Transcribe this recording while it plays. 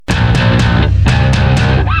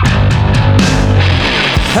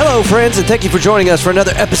Hello, friends, and thank you for joining us for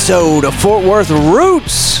another episode of Fort Worth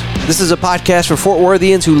Roots. This is a podcast for Fort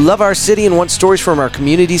Worthians who love our city and want stories from our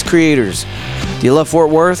community's creators. Do you love Fort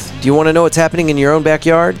Worth? Do you want to know what's happening in your own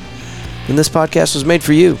backyard? Then this podcast was made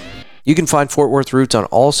for you. You can find Fort Worth Roots on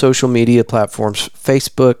all social media platforms,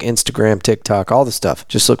 Facebook, Instagram, TikTok, all the stuff.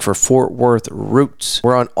 Just look for Fort Worth Roots.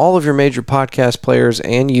 We're on all of your major podcast players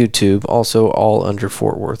and YouTube, also all under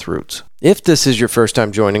Fort Worth Roots. If this is your first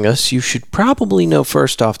time joining us, you should probably know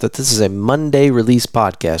first off that this is a Monday release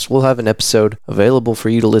podcast. We'll have an episode available for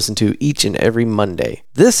you to listen to each and every Monday.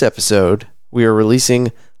 This episode, we are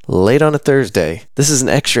releasing late on a Thursday. This is an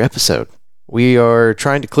extra episode. We are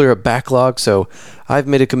trying to clear a backlog, so I've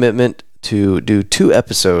made a commitment to do 2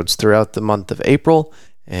 episodes throughout the month of April,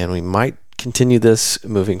 and we might continue this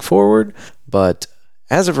moving forward. But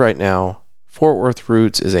as of right now, Fort Worth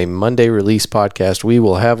Roots is a Monday release podcast. We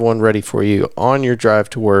will have one ready for you on your drive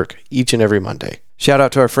to work each and every Monday. Shout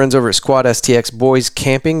out to our friends over at Squad STX Boys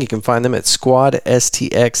Camping. You can find them at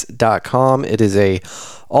squadstx.com. It is a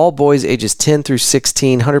all boys ages 10 through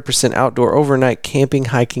 16, 100% outdoor overnight camping,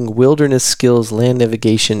 hiking, wilderness skills, land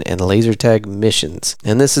navigation, and laser tag missions.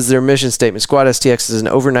 And this is their mission statement. Squad STX is an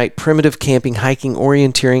overnight primitive camping, hiking,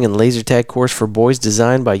 orienteering, and laser tag course for boys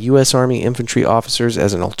designed by U.S. Army infantry officers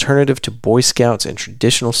as an alternative to Boy Scouts and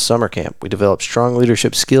traditional summer camp. We develop strong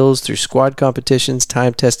leadership skills through squad competitions,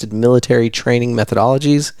 time-tested military training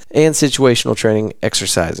methodologies, and situational training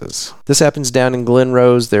exercises. This happens down in Glen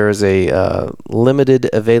Rose. There is a limited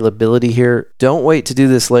availability here. Don't wait to do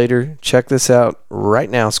this later. Check this out right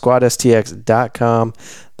now, squadstx.com.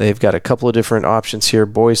 They've got a couple of different options here.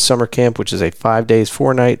 Boys Summer Camp, which is a 5 days,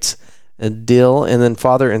 4 nights deal, and then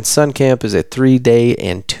Father and Son Camp is a 3-day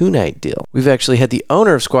and 2-night deal. We've actually had the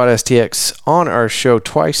owner of Squad STX on our show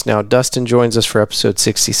twice now. Dustin joins us for episode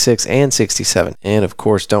 66 and 67. And of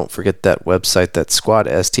course, don't forget that website, that's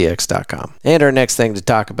squadstx.com. And our next thing to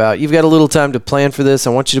talk about, you've got a little time to plan for this.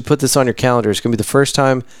 I want you to put this on your calendar. It's going to be the first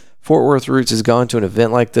time Fort Worth Roots has gone to an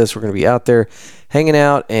event like this. We're going to be out there hanging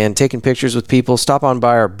out and taking pictures with people. Stop on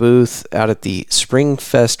by our booth out at the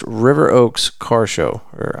Springfest River Oaks Car Show.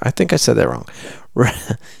 Or I think I said that wrong.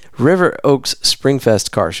 River Oaks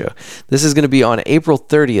Springfest Car Show. This is going to be on April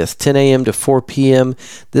 30th, 10 a.m. to 4 p.m.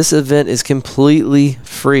 This event is completely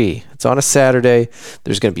free. It's on a Saturday.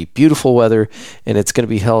 There's going to be beautiful weather, and it's going to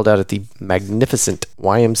be held out at the magnificent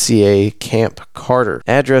YMCA Camp Carter.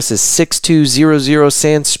 Address is 6200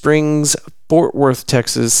 Sand Springs, Fort Worth,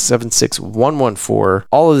 Texas, 76114.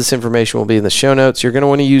 All of this information will be in the show notes. You're going to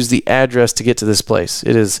want to use the address to get to this place.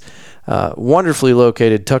 It is wonderfully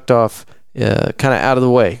located, tucked off, kind of out of the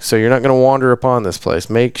way, so you're not going to wander upon this place.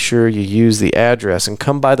 Make sure you use the address and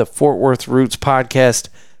come by the Fort Worth Roots podcast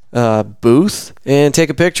booth and take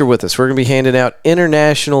a picture with us. We're going to be handing out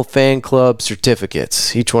International Fan Club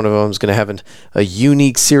certificates. Each one of them is going to have a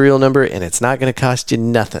unique serial number, and it's not going to cost you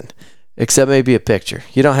nothing except maybe a picture.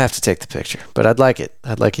 You don't have to take the picture, but I'd like it.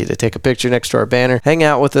 I'd like you to take a picture next to our banner, hang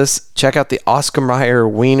out with us, check out the Oscar Mayer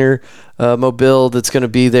Wiener mobile that's going to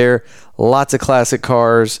be there. Lots of classic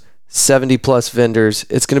cars, 70 plus vendors.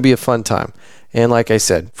 It's going to be a fun time. And like I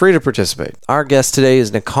said, free to participate. Our guest today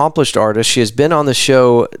is an accomplished artist. She has been on the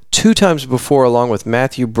show 2 times before, along with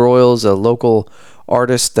Matthew Broyles, a local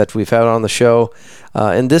artist that we've had on the show.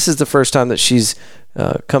 And this is the first time that she's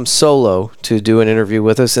come solo to do an interview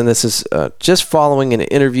with us. And this is just following an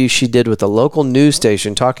interview she did with a local news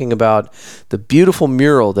station talking about the beautiful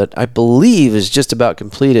mural that I believe is just about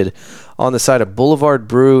completed on the side of Boulevard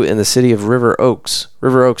Brew in the city of River Oaks.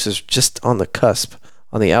 River Oaks is just on the cusp,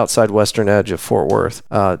 on the outside western edge of Fort Worth.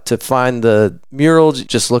 To find the mural,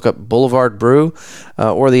 just look up Boulevard Brew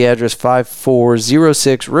or the address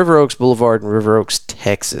 5406 River Oaks Boulevard in River Oaks,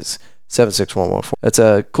 Texas, 76114. It's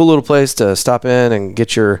a cool little place to stop in and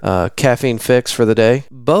get your caffeine fix for the day.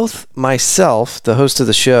 Both myself, the host of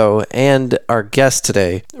the show, and our guest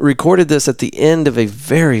today recorded this at the end of a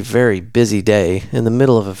very, very busy day in the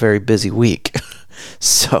middle of a very busy week.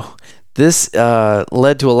 So this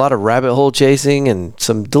led to a lot of rabbit hole chasing and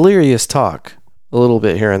some delirious talk, a little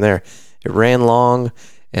bit here and there. It ran long,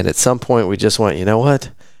 and at some point we just went, you know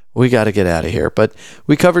what? We got to get out of here. But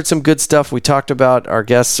we covered some good stuff. We talked about our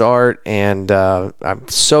guest's art, and I'm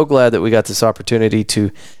so glad that we got this opportunity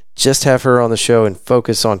to just have her on the show and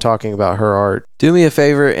focus on talking about her art. Do me a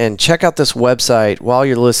favor and check out this website while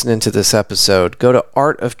you're listening to this episode. Go to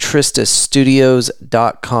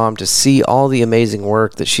artoftristasstudios.com to see all the amazing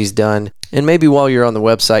work that she's done. And maybe while you're on the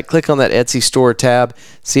website, click on that Etsy store tab,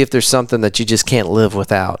 see if there's something that you just can't live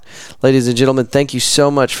without. Ladies and gentlemen, thank you so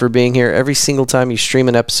much for being here. Every single time you stream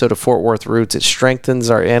an episode of Fort Worth Roots, it strengthens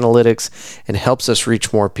our analytics and helps us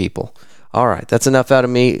reach more people. All right, that's enough out of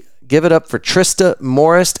me. Give it up for Trista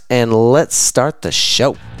Morris, and let's start the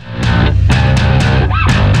show.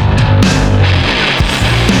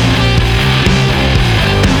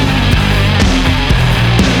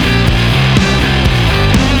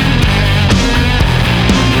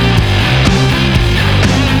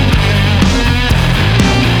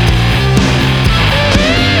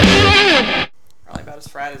 Probably about as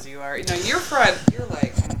fried as you are. You know, you're fried. You're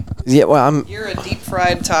like... Yeah, well, You're a deep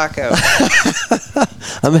fried taco.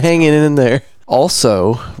 I'm hanging in there.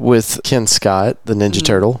 Also, with Ken Scott, the Ninja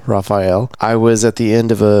Turtle, Raphael, I was at the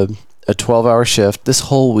end of a 12-hour shift. This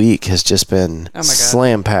whole week has just been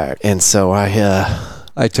slam-packed. And so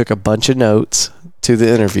I took a bunch of notes to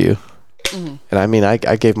the interview. And I mean, I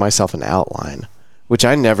gave myself an outline, which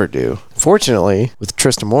I never do. Fortunately, with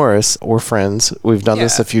Trista Morris, we're friends. We've done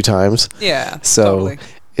this a few times. Yeah, so totally.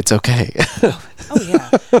 It's okay. Oh yeah,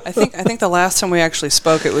 I think the last time we actually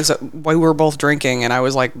spoke, it was we were both drinking, and I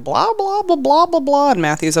was like blah blah blah blah blah blah, and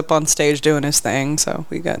Matthew's up on stage doing his thing. So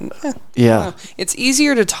we got yeah. It's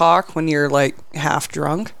easier to talk when you're like half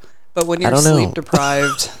drunk, but when you're sleep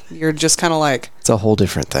deprived, you're just kind of like it's a whole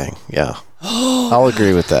different thing. Yeah, I'll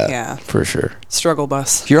agree with that. Yeah, for sure. Struggle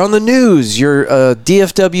bus. You're on the news. You're a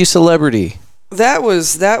DFW celebrity. That was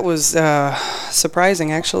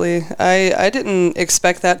surprising, actually. I didn't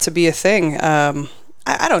expect that to be a thing.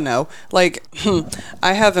 I don't know. Like,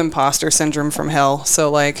 I have imposter syndrome from hell. So,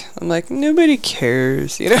 like, I'm like, nobody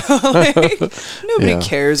cares, you know? Like, nobody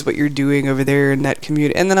cares what you're doing over there in that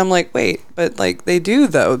community. And then I'm like, wait, but, like, they do,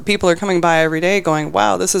 though. People are coming by every day going,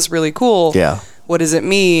 wow, this is really cool. Yeah. What does it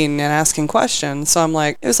mean? And asking questions. So I'm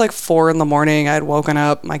like, it was like 4 a.m. I had woken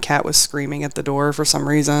up. My cat was screaming at the door for some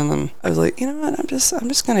reason. And I was like, you know what? I'm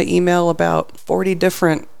just going to email about 40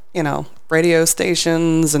 different, you know, radio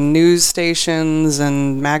stations and news stations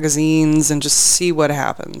and magazines and just see what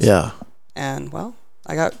happens. Yeah. And well,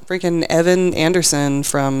 I got freaking Evan Anderson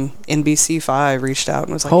from NBC5 reached out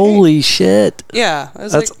and was like, holy hey. shit. Yeah. I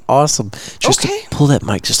was That's like, awesome. Just to pull that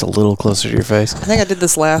mic just a little closer to your face. I think I did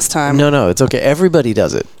this last time. No, it's okay. Everybody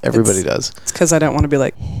does it. Everybody does. It's because I don't want to be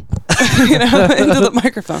like, you know, into the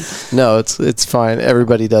microphone. No, it's fine.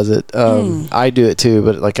 Everybody does it. I do it too,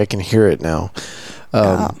 but like I can hear it now.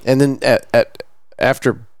 And then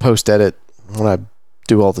after post edit, when I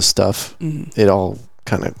do all the stuff, it all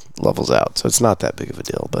kind of levels out, so it's not that big of a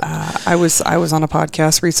deal. But I was on a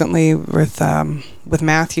podcast recently with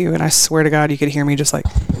Matthew, and I swear to God, you could hear me just like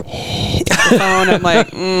hit the phone. I'm like,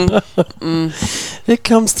 it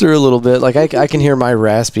comes through a little bit. Like I can hear my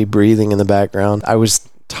raspy breathing in the background. I was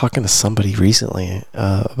talking to somebody recently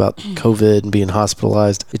about COVID and being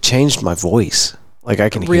hospitalized. It changed my voice. Like I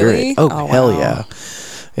can hear it. Oh hell wow.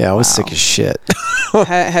 Yeah, I was sick as shit.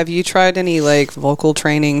 Have you tried any like vocal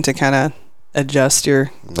training to kind of adjust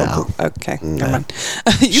your vocal? No. Okay, no. never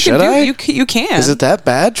mind. You can. Is it that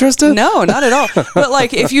bad, Trista? No, not at all. But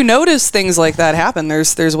like if you notice things like that happen,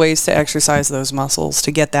 there's ways to exercise those muscles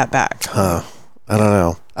to get that back. I don't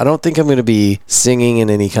know. I don't think I'm going to be singing in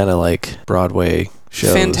any kind of like Broadway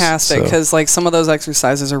shows. Fantastic, because like some of those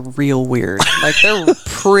exercises are real weird. Like they're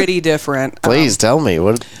pretty different. Please tell me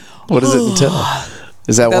what does it entail?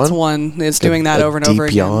 Is that that's one? That's one. It's doing that over and over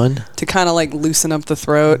again yawn? To kind of like loosen up the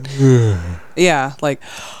throat. Yeah, like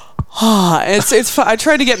it's. I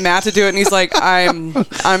tried to get Matt to do it, and he's like, "I'm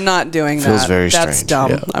not doing that. Feels very That's strange.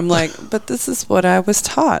 dumb." Yeah. I'm like, "But this is what I was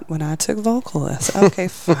taught when I took vocalists." Okay,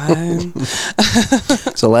 fine.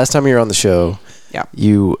 So last time you were on the show, yeah,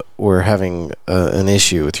 you were having an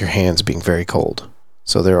issue with your hands being very cold.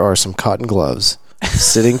 So there are some cotton gloves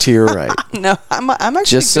sitting to your right. No, I'm actually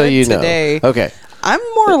just so you today. know. Okay. I'm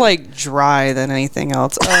more like dry than anything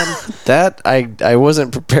else. That I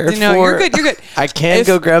wasn't prepared for. You're good. You're good. I can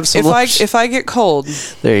go grab some lunch. If I get cold,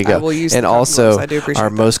 there you go. I will use and also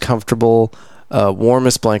our most comfortable,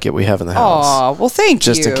 warmest blanket we have in the house. Oh, well, thank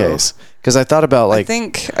you. Just in case. Because I thought about like...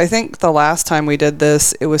 I think the last time we did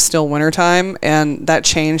this, it was still wintertime, and that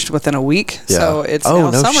changed within a week. Yeah. So it's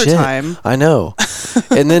now summertime. Shit. I know.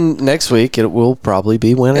 And then next week, it will probably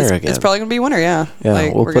be winter again. It's probably going to be winter, yeah. Yeah,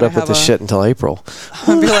 like, we'll put up with this shit until April.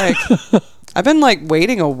 I'll be like... I've been like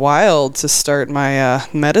waiting a while to start my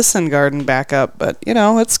medicine garden back up, but you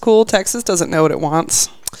know, it's cool. Texas doesn't know what it wants.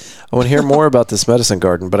 I want to hear more about this medicine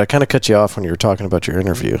garden, but I kind of cut you off when you were talking about your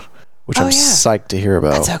interview, which I'm psyched to hear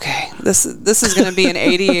about. That's okay. This is going to be an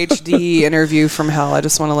ADHD interview from hell. I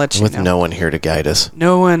just want to let you know. With no one here to guide us.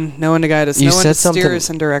 No one to guide us. No one to steer us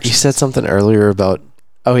in directions. You said something earlier about...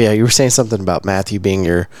 Oh yeah, you were saying something about Matthew being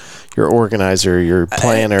your organizer, your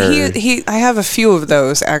planner. I have a few of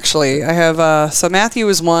those actually. I have so Matthew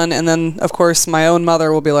is one, and then of course my own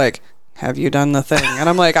mother will be like, have you done the thing? And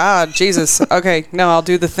I'm like, Jesus. Okay, no, I'll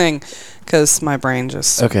do the thing. Because my brain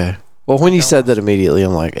just... Okay. Well, when you said that immediately,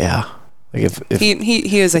 I'm like, yeah. Like if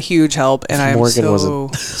he is a huge help, and I'm so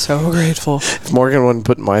grateful. If Morgan wasn't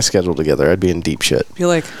putting my schedule together, I'd be in deep shit. Be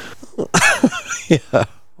like, yeah.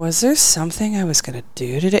 Was there something I was gonna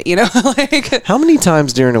do today? You know, like how many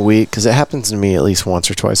times during a week? Because it happens to me at least once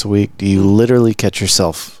or twice a week. Do you literally catch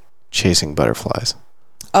yourself chasing butterflies?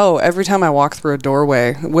 Oh, every time I walk through a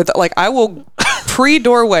doorway I will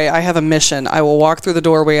pre-doorway. I have a mission. I will walk through the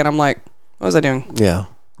doorway, and I'm like, what was I doing? Yeah.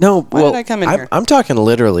 No, Why did I come in here? I'm talking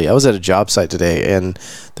literally. I was at a job site today, and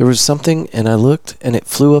there was something, and I looked, and it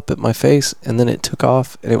flew up at my face, and then it took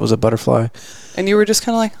off, and it was a butterfly. And you were just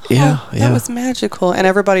kind of like, yeah, that was magical. And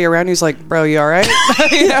everybody around you's like, bro, you all right?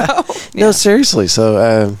 You know? No, seriously.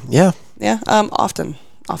 So, yeah. Yeah, often.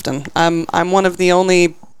 I'm one of the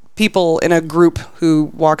only people in a group who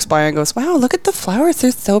walks by and goes, wow, look at the flowers.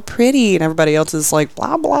 They're so pretty. And everybody else is like,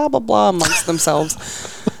 blah, blah, blah, blah, amongst themselves.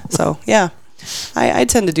 So, yeah. I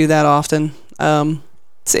tend to do that often.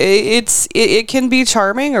 It can be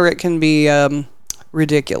charming or it can be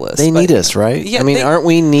ridiculous. They need us, right? Yeah, I mean, aren't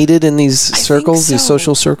we needed in these circles, so. These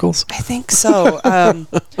social circles? I think so.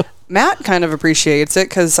 Matt kind of appreciates it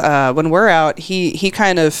because when we're out, he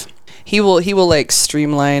will like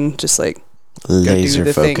streamline, just like laser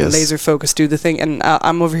focus, do the thing, and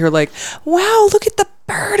I'm over here like, wow, look at the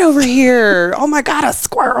bird over here. Oh my god, a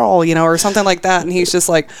squirrel, you know, or something like that. And he's just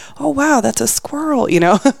like, oh wow, that's a squirrel, you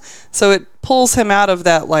know. So it pulls him out of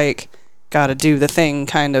that like gotta do the thing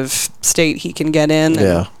kind of state he can get in.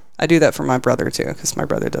 Yeah, I do that for my brother too, because my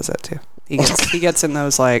brother does that too. He gets in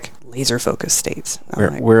those like laser focused states.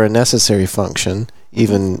 We're a necessary function,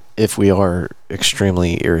 even if we are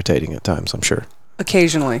extremely irritating at times, I'm sure.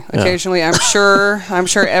 Occasionally, I'm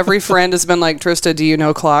sure every friend has been like, Trista, do you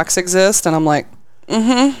know clocks exist? And I'm like,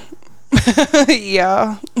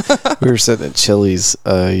 yeah. We were sitting at Chili's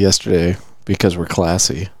yesterday because we're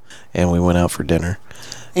classy, and we went out for dinner.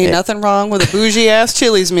 Ain't nothing wrong with a bougie ass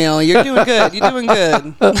Chili's meal. You're doing good.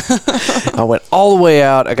 I went all the way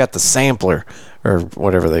out. I got the sampler, or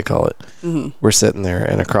whatever they call it. Mm-hmm. We're sitting there,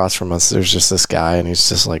 and across from us, there's just this guy, and he's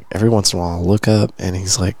just like, every once in a while, I'll look up, and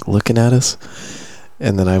he's like looking at us.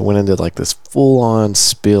 And then I went into like this full-on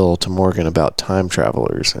spill to Morgan about time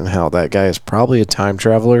travelers and how that guy is probably a time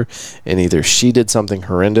traveler, and either she did something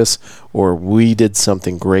horrendous or we did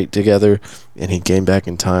something great together, and he came back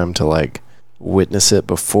in time to like witness it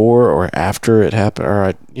before or after it happened,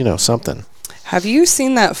 or something. Have you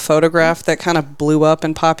seen that photograph that kind of blew up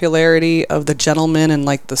in popularity of the gentleman in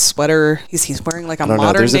like the sweater? He's wearing like a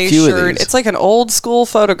modern day shirt. It's like an old school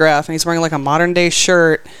photograph, and he's wearing like a modern day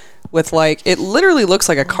shirt with like, it literally looks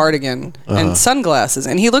like a cardigan and sunglasses,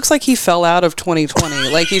 and he looks like he fell out of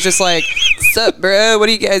 2020. Like he's just like, what's up, bro? What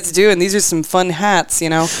are you guys doing? These are some fun hats, you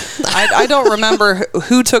know. I don't remember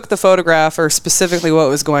who took the photograph or specifically what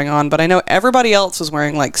was going on, but I know everybody else was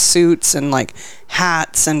wearing like suits and like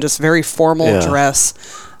hats and just very formal dress.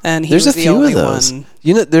 And he was the only one.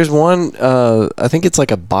 You know, there's one, I think it's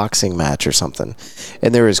like a boxing match or something,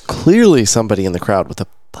 and there is clearly somebody in the crowd with a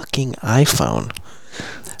fucking iPhone.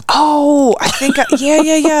 Oh, I think,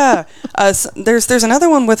 yeah. There's another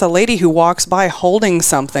one with a lady who walks by holding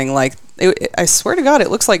something like, I swear to God, it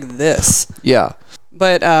looks like this. Yeah.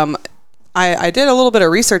 But I did a little bit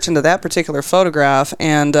of research into that particular photograph,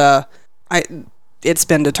 and it's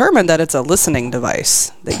been determined that it's a listening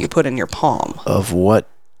device that you put in your palm. Of what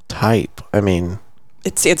type? I mean,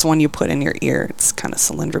 it's one you put in your ear. It's kind of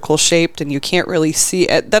cylindrical shaped, and you can't really see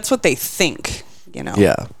it. That's what they think, you know.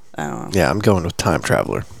 Yeah. Yeah, I'm going with time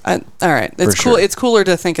traveler. All right, it's cool. Sure. It's cooler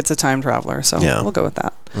to think it's a time traveler, so we'll go with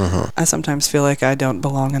that. Mm-hmm. I sometimes feel like I don't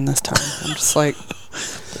belong in this time. I'm just like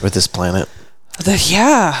with this planet.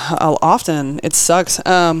 Often it sucks.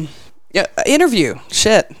 Interview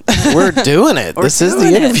shit. We're doing it. This is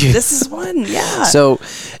the interview. This is one. Yeah. So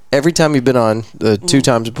every time you've been on, the two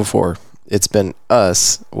times before, it's been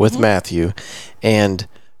us with Matthew, and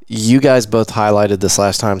you guys both highlighted this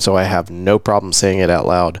last time, so I have no problem saying it out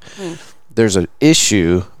loud. There's an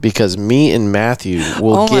issue because me and Matthew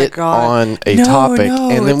will get on a topic,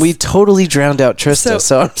 and then we totally drowned out Trista.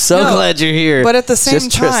 So I'm so glad you're here. But at the same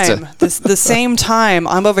time, the same time,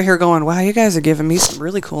 I'm over here going, wow, you guys are giving me some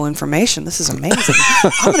really cool information. This is amazing.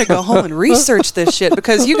 I'm going to go home and research this shit,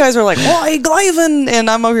 because you guys are like, why Glavin? And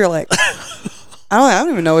I'm over here like, I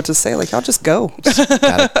don't even know what to say. Like, I'll just go.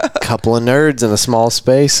 Got a couple of nerds in a small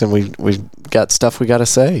space, and we got stuff we got to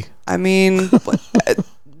say. I mean,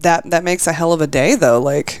 that makes a hell of a day, though.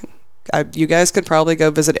 Like, you guys could probably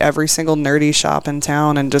go visit every single nerdy shop in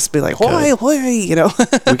town and just be like, "Hoy, hoy," you know.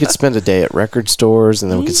 We could spend a day at record stores,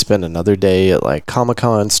 and then we could spend another day at like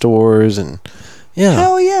Comic-Con stores, and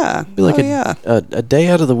hell yeah, be like a day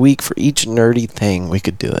out of the week for each nerdy thing. We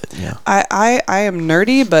could do it. Yeah. I am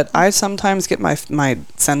nerdy, but I sometimes get my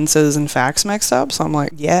sentences and facts mixed up. So I'm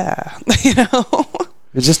like, yeah, you know.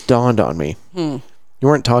 It just dawned on me. You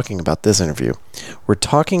weren't talking about this interview. We're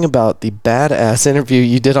talking about the badass interview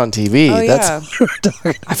you did on TV. Oh, That's yeah. what we're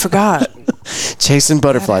talking about. I forgot. Chasing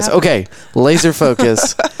butterflies. Okay, laser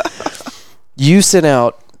focus. You sent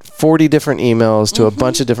out 40 different emails to a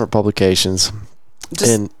bunch of different publications.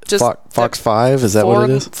 Just Fox 5, is that what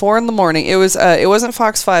it is? 4 in the morning. It was. It wasn't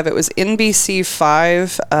Fox 5. It was NBC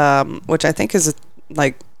 5, which I think is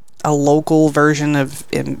like a local version of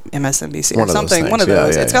MSNBC or something. One of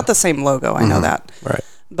those. It's got the same logo. I know that. Right.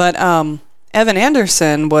 But Evan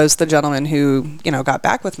Anderson was the gentleman who, got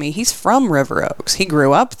back with me. He's from River Oaks. He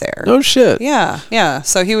grew up there. No shit. Yeah.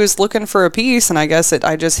 So he was looking for a piece, and I guess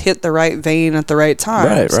I just hit the right vein at the right time.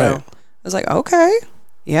 Right. I was like, okay.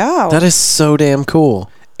 Yeah. That is so damn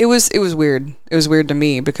cool. It was weird. It was weird to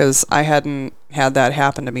me because I hadn't had that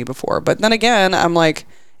happen to me before. But then again, I'm like,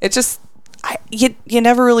 it just, you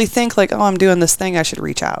never really think like, oh, I'm doing this thing, I should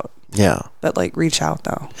reach out. Yeah. But like, reach out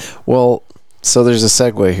though. Well, so there's a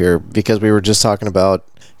segue here because we were just talking about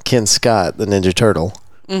Ken Scott, the Ninja Turtle,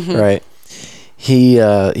 right?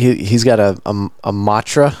 He's got a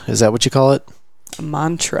mantra. Is that what you call it? A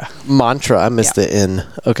mantra. I missed the N.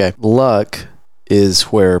 Okay. Luck is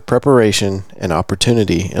where preparation and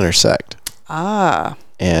opportunity intersect.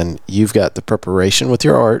 And you've got the preparation with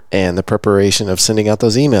your art and the preparation of sending out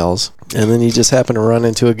those emails. And then you just happen to run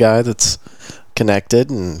into a guy that's connected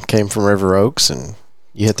and came from River Oaks, and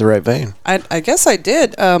you hit the right vein. I guess I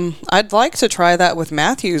did. I'd like to try that with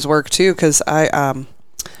Matthew's work too, because I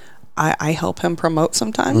help him promote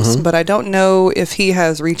sometimes, but I don't know if he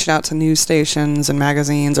has reached out to news stations and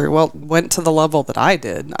magazines or went to the level that I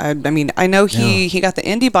did. I mean, I know he got the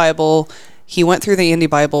Indie Bible. He went through the Indie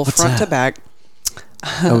Bible front to back.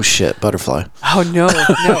 Oh shit, butterfly. Oh no.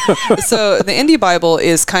 So the Indie Bible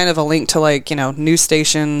is kind of a link to like, news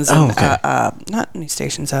stations and not news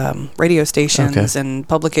stations, radio stations and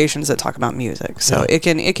publications that talk about music. So it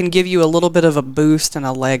can give you a little bit of a boost and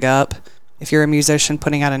a leg up. If you're a musician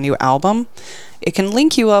putting out a new album, it can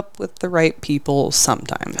link you up with the right people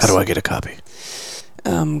sometimes. How do I get a copy?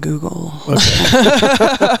 Google. Okay.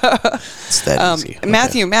 It's that easy.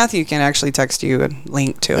 Okay. Matthew can actually text you a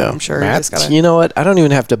link to it, I'm sure. You know what? I don't even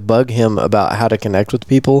have to bug him about how to connect with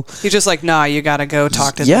people. He's just like, nah, you got to go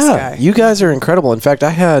talk to this guy. Yeah, you guys are incredible. In fact,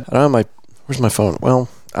 where's my phone? Well,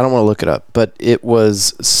 I don't want to look it up, but it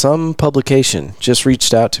was some publication just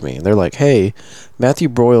reached out to me. They're like, hey, Matthew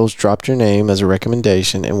Broyles dropped your name as a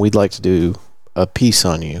recommendation, and we'd like to do a piece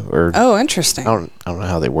on you. Or interesting. I don't know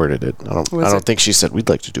how they worded it. I don't think she said we'd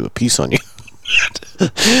like to do a piece on you.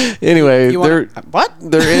 Anyway,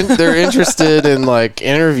 they're interested in like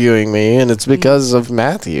interviewing me, and it's because of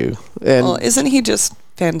Matthew. And isn't he just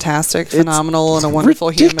fantastic, phenomenal, and a wonderful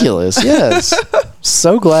ridiculous, human? Yes.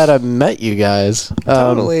 So glad I met you guys.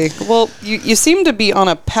 Totally. Well, you seem to be on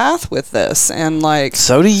a path with this, and like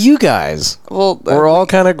so do you guys. Well, we're all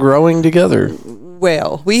kind of growing together.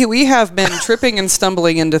 Well, we have been tripping and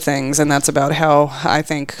stumbling into things, and that's about how I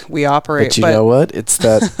think we operate. But you know what? It's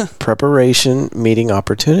that preparation meeting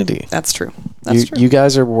opportunity. That's true. You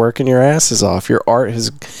guys are working your asses off. Your art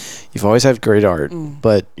you've always had great art,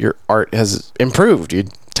 but your art has improved.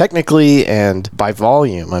 Technically and by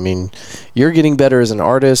volume. I mean, you're getting better as an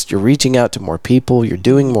artist. You're reaching out to more people. You're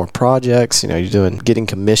doing more projects. You're getting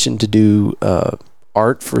commissioned to do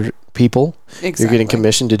art for people. Exactly. You're getting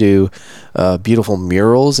commissioned to do beautiful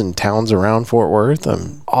murals in towns around Fort Worth.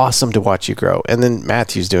 Awesome to watch you grow. And then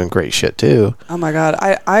Matthew's doing great shit too. Oh my God.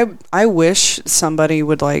 I wish somebody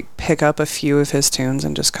would like pick up a few of his tunes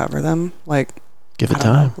and just cover them. Like, give it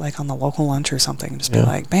time. Like on the local lunch or something. Just be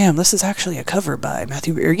like, bam, this is actually a cover by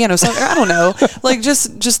Matthew. Or, something. I don't know. Like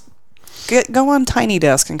just go on Tiny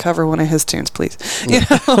Desk and cover one of his tunes, please.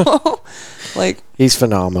 Like, he's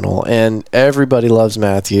phenomenal, and everybody loves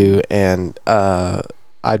Matthew. And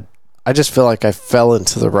I just feel like I fell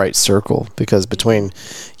into the right circle because between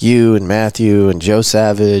you and Matthew and Joe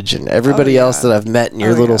Savage and everybody else that I've met in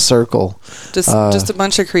your little circle, just a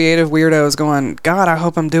bunch of creative weirdos going, God, I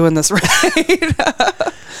hope I'm doing this right.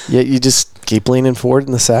 Yeah, you just keep leaning forward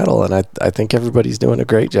in the saddle, and I think everybody's doing a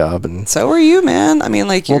great job. And so are you, man. I mean,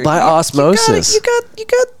 like, by osmosis. You got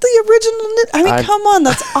the original. I mean, come on,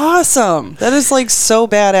 that's awesome. That is like so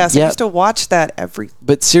badass. I used to watch that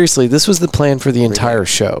But seriously, this was the plan for the entire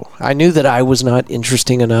show. I knew that I was not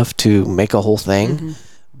interesting enough to make a whole thing,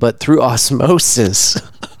 but through osmosis.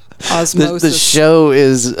 The show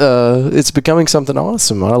is it's becoming something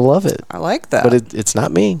awesome. I love it. I like that. But it's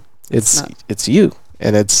not me. It's you,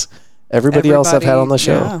 and it's everybody else I've had on the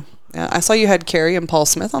show. Yeah, I saw you had Carrie and Paul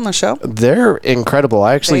Smith on the show. They're incredible.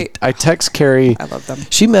 I text Carrie. I love them.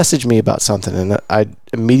 She messaged me about something, and I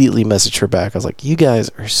immediately messaged her back. I was like, "You guys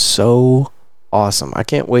are so awesome. I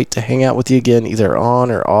can't wait to hang out with you again, either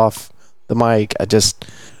on or off the mic.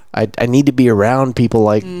 I need to be around people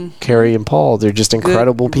like Carrie and Paul. They're just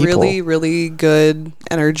incredible people. Really, really good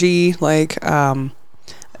energy. Like,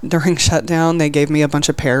 during shutdown, they gave me a bunch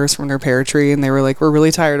of pears from their pear tree, and they were like, "We're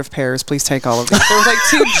really tired of pears. Please take all of these." There was like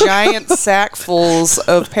 2 giant sackfuls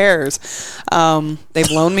of pears. They've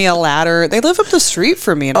loaned me a ladder. They live up the street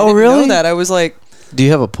from me, and I didn't know that. I was like, "Do you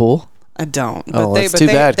have a pool?" I don't. But that's too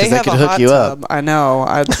bad, because they could hook you up. I know.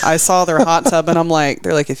 I saw their hot tub, and I'm like,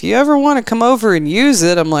 they're like, "If you ever want to come over and use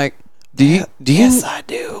it," I'm like, Yes, I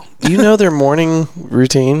do. Do you know their morning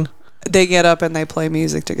routine? They get up and they play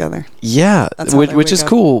music together. Yeah, which is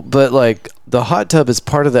cool. But like the hot tub is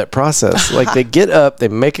part of that process. Like they get up, they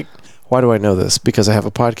make it. Why do I know this? Because I have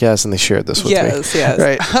a podcast and they shared this with me. Yes.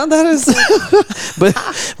 Right. That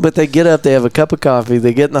is. but they get up, they have a cup of coffee,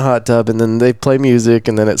 they get in the hot tub, and then they play music,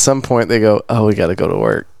 and then at some point they go, "Oh, we got to go to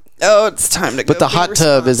work." Oh, it's time to go. But the hot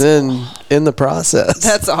tub is in the process.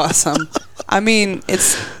 That's awesome. I mean,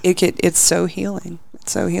 it's so healing.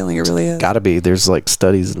 It's so healing. It really is. Gotta be. There's like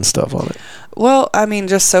studies and stuff on it. Well, I mean,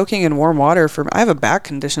 just soaking in warm water I have a back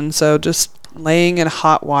condition, so just laying in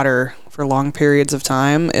hot water for long periods of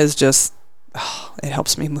time is just, it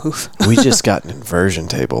helps me move. We just got an inversion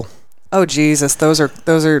table. Oh Jesus, those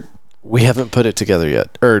are. We haven't put it together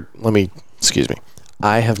yet. Excuse me.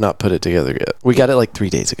 I have not put it together yet. We got it like 3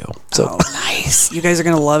 days ago. So nice. You guys are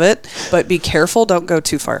gonna love it, but be careful. Don't go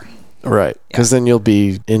too far. Right, because then you'll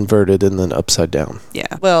be inverted and then upside down.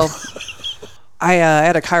 Yeah. Well, I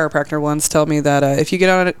had a chiropractor once tell me that if you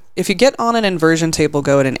get on an inversion table,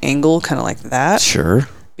 go at an angle, kind of like that. Sure.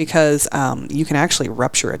 Because you can actually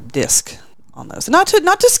rupture a disc on those. Not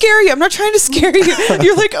to scare you. I'm not trying to scare you.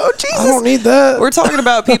 You're like, oh Jesus, I don't need that. We're talking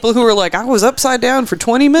about people who are like, I was upside down for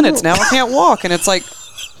 20 minutes. Now I can't walk, and it's like,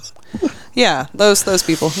 yeah, those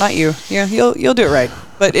people, not you. Yeah, you'll do it right.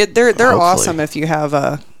 But they're Hopefully. Awesome if you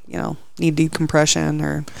have need decompression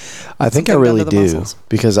or. I think I really do muscles.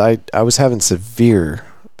 Because I was having severe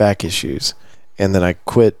back issues, and then I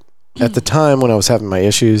quit. At the time when I was having my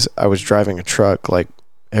issues, I was driving a truck like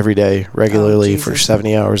every day regularly for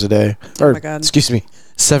 70 hours a day. Oh my God. Excuse me,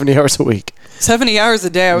 70 hours a week. 70 hours a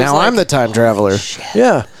day. Now I'm the time traveler. Shit.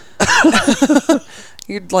 Yeah.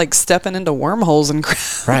 You're like stepping into wormholes and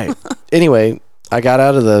crap. Right. Anyway, I got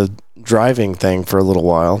out of the driving thing for a little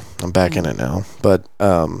while. I'm back in it now. But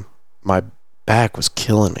my back was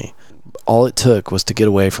killing me. All it took was to get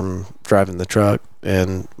away from driving the truck,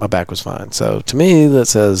 and my back was fine. So to me, that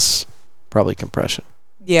says probably compression.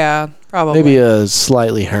 Yeah, probably. Maybe a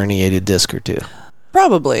slightly herniated disc or two.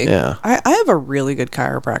 Probably. Yeah. I have a really good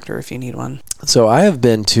chiropractor if you need one. So I have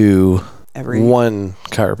been to one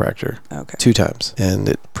chiropractor 2 times, and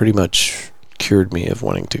it pretty much cured me of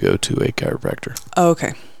wanting to go to a chiropractor. Oh,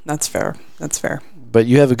 okay. That's fair. But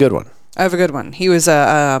you have a good one. I have a good one. He was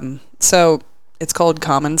so it's called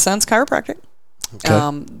Common Sense Chiropractic.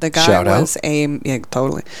 Okay. The guy Shout was out.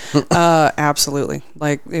 Totally. Absolutely.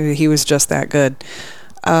 Like, he was just that good.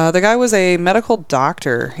 The guy was a medical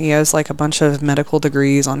doctor. He has like a bunch of medical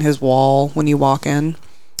degrees on his wall when you walk in.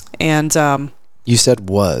 And you said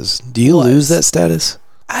was. Do you lose that status?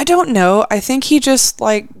 I don't know. I think he just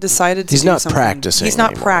like decided to do something. He's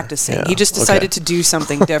not practicing. Yeah. He just decided to do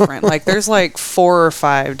something different. Like, there's like 4 or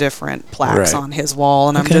 5 different plaques on his wall,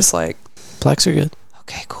 and I'm just like, plaques are good.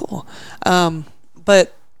 Okay, cool.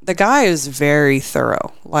 But the guy is very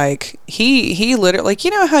thorough. Like, he literally, like,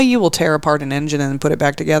 you know how you will tear apart an engine and put it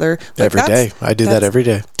back together? Like, every day. I do that every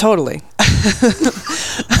day. Totally.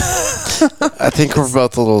 I think we're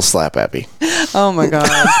both a little slap happy. Oh my God.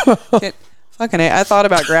 Fucking A. I thought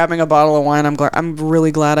about grabbing a bottle of wine. I'm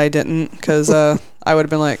really glad I didn't, because I would have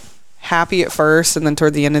been like happy at first, and then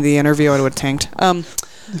toward the end of the interview I would have tanked.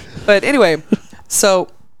 But anyway, so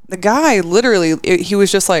the guy literally, he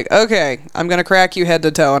was just like, okay, I'm going to crack you head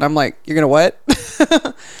to toe. And I'm like, you're going to what?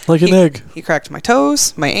 Like an egg. He cracked my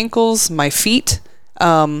toes, my ankles, my feet,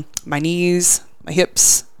 my knees, my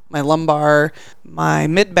hips, my lumbar, my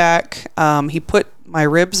mid back. He put my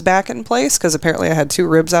ribs back in place because apparently I had 2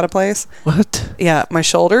 ribs out of place. What? Yeah, my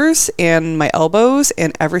shoulders and my elbows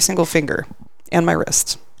and every single finger and my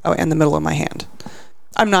wrist. Oh, and the middle of my hand.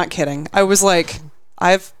 I'm not kidding. I was like,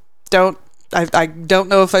 I don't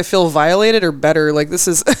know if I feel violated or better. Like, this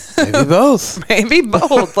is Maybe both. maybe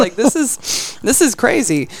both. Like, this is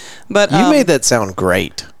crazy. But You made that sound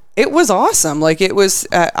great. it was awesome. Like, it was.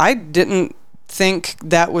 I didn't think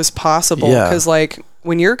that was possible Yeah. because like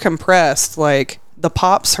when you're compressed, like the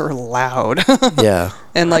pops are loud. Yeah.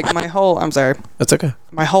 And like I'm sorry, That's okay.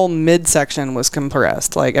 my whole midsection was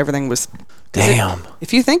compressed. Like everything was. 'cause Damn.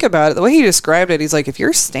 If you think about it, the way he described it, he's like, if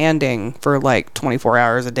you're standing for like 24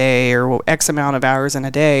 hours a day or X amount of hours in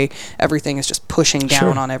a day, everything is just pushing down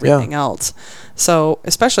Sure, on everything else. So,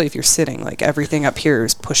 especially if you're sitting, like everything up here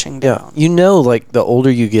is pushing Yeah. down. You know, like the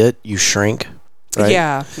older you get, you shrink, right?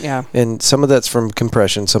 Yeah, yeah. And some of that's from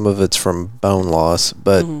compression, some of it's from bone loss.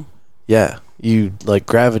 But yeah, you like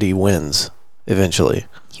gravity wins eventually.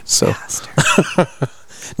 You So- bastard.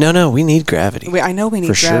 No, we need gravity. I know we need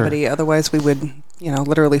For sure. gravity, otherwise we would,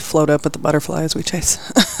 literally float up with the butterflies we chase.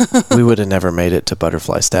 We would have never made it to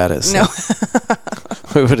butterfly status. No.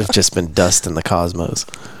 We would have just been dust in the cosmos.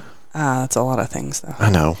 That's a lot of things, though. I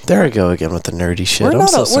know. There I go again with the nerdy shit. We're I'm not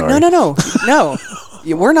so al- sorry. we're- no.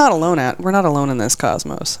 We're not alone in this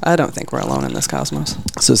cosmos. I don't think we're alone in this cosmos.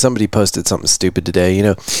 So somebody posted something stupid today. You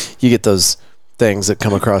know, you get those things that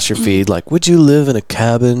come across your feed like, would you live in a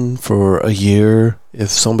cabin for a year if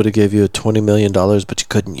somebody gave you $20 million but you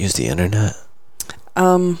couldn't use the internet?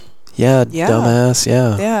 Yeah, Yeah. dumbass,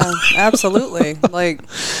 yeah. Yeah, absolutely. Like,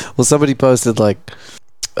 Well, somebody posted like,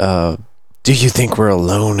 do you think we're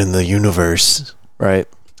alone in the universe? Right?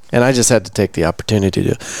 And I just had to take the opportunity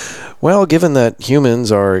to, well, given that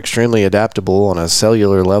humans are extremely adaptable on a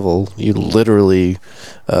cellular level, you literally,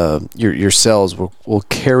 your cells will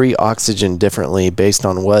carry oxygen differently based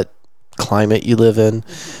on what climate you live in.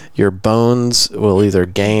 Your bones will either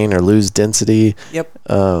gain or lose density. yep.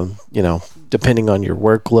 Depending on your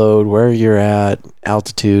workload, where you're at,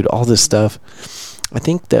 altitude, all this stuff. I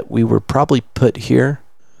think that we were probably put here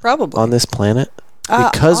Probably. on this planet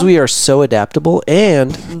because we are so adaptable,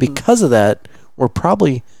 and because of that, we're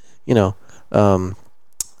probably,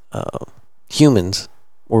 humans.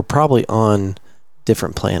 We're probably on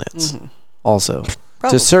different planets also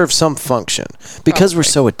Probably. to serve some function because we're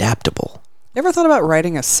Probably. so adaptable. You ever thought about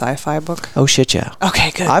writing a sci-fi book? Oh shit, yeah.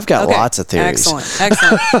 Okay, good. I've got Okay. lots of theories.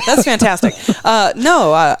 Excellent. That's fantastic.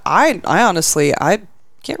 I honestly, I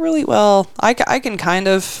can't really, I can kind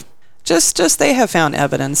of, just they have found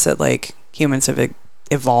evidence that, like, humans have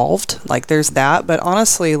evolved. Like, there's that. But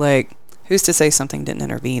honestly, like, who's to say something didn't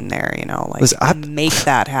intervene there, Listen, and make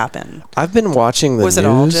that happen? I've been watching the Was news. it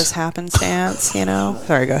all just happenstance,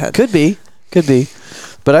 Sorry, go ahead. Could be.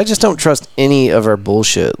 But I just don't trust any of our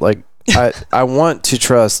bullshit. Like, I want to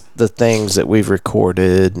trust the things that we've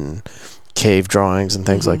recorded and cave drawings and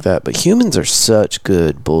things like that. But humans are such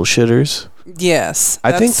good bullshitters. Yes.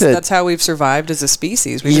 I think that's how we've survived as a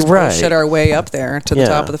species. We You're just right. bullshit our way up there to the Yeah.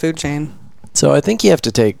 top of the food chain. So I think you have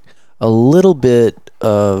to take a little bit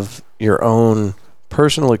of your own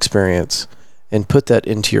personal experience and put that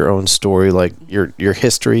into your own story, like your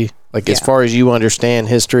history. Like, as Yeah. far as you understand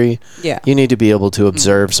history, Yeah. you need to be able to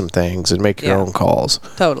observe some things and make your Yeah. own calls.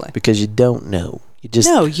 Totally. Because you don't know. You just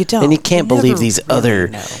No, you don't. And you can't You believe never these really other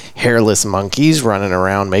know. hairless monkeys running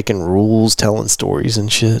around making rules, telling stories and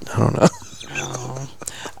shit. I don't know.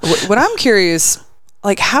 What I'm curious,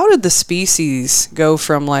 like, how did the species go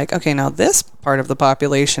from, like, okay, now this part of the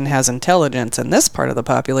population has intelligence and this part of the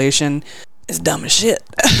population is dumb as shit?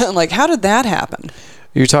 Like, how did that happen?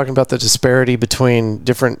 You're talking about the disparity between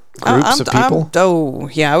different groups of people?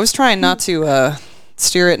 Yeah, I was trying not to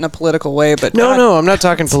steer it in a political way, but No, I'm not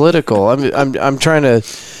talking political. I'm trying to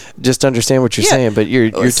just understand what you're Yeah. saying, but you're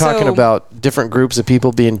talking So- about different groups of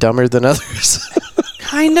people being dumber than others.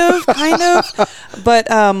 kind of. But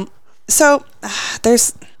so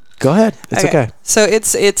there's Go ahead. It's okay. So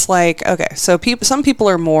it's like, okay, so some people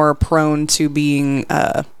are more prone to being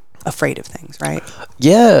afraid of things, right?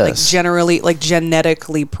 Yes. Like generally, like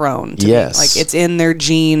genetically prone to Yes. like it's in their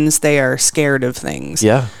genes, they are scared of things.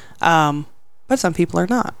 Yeah. But some people are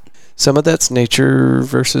not. Some of that's nature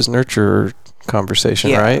versus nurture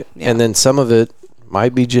conversation, Yeah, right? yeah. And then some of it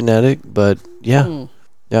might be genetic, but yeah.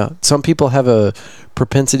 Yeah. Some people have a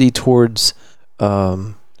propensity towards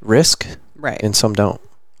risk Right. and some don't.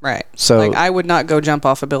 Right. So Like, I would not go jump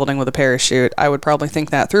off a building with a parachute. I would probably think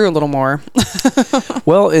that through a little more.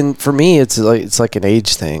 well, and for me it's like an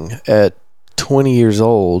age thing. At 20 years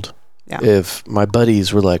old, Yeah. If my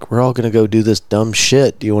buddies were like, we're all going to go do this dumb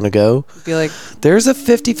shit. Do you want to go? Be like, there's a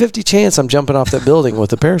 50-50 chance I'm jumping off that building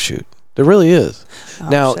with a parachute. There really is.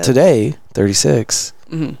 Now, shit. today, 36.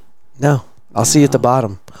 No. I'll see you at the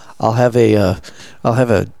bottom. I'll have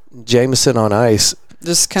a Jameson on ice.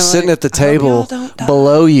 Just kind of sitting at the table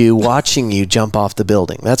below you, watching you jump off the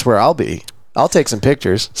building. That's where I'll be. I'll take some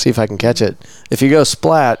pictures, see if I can catch it. If you go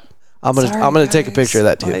splat, I'm gonna take a picture of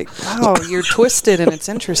that too. Like, wow, you're twisted and it's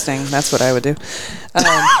interesting. That's what I would do.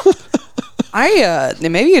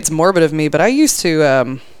 Maybe it's morbid of me, but I used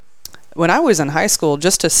to when I was in high school,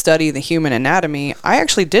 just to study the human anatomy, I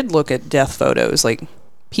actually did look at death photos, like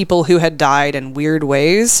people who had died in weird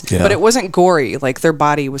ways, but it wasn't gory. Like their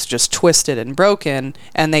body was just twisted and broken,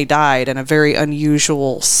 and they died in a very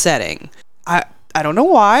unusual setting. I don't know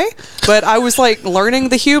why, but I was like learning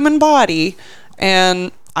the human body,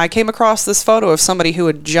 and I came across this photo of somebody who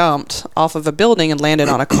had jumped off of a building and landed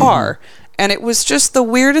on a car. And it was just the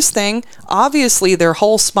weirdest thing. Obviously, their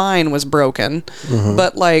whole spine was broken,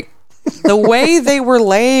 but like the way they were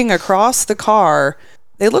laying across the car,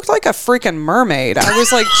 they looked like a freaking mermaid. I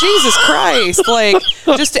was like, Jesus Christ, like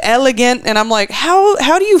just elegant. And I'm like, how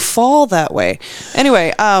do you fall that way?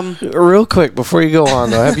 Anyway, real quick before you go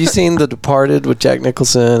on though, have you seen The Departed with Jack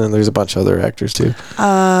Nicholson? And there's a bunch of other actors too.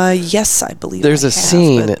 Yes, I believe there's a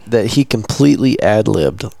scene that he completely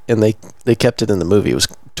ad-libbed, and they kept it in the movie. It was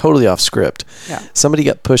totally off script. Yeah. Somebody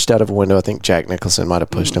got pushed out of a window. I think Jack Nicholson might have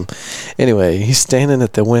pushed him. Anyway, he's standing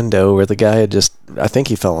at the window where the guy had I think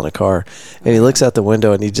he fell in a car, and he looks out the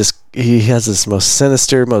window and he has this most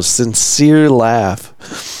sinister, most sincere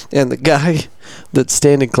laugh. And the guy that's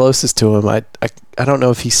standing closest to him, I don't know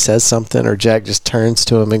if he says something or Jack just turns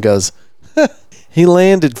to him and goes, he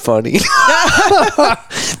landed funny.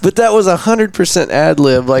 But that was 100% ad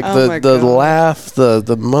lib, like the laugh,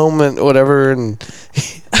 the moment, whatever. And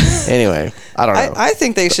anyway, I don't know. I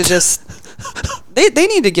think they should just they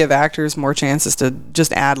need to give actors more chances to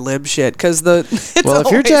just ad lib shit, because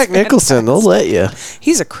if you're Jack Nicholson, they'll let you.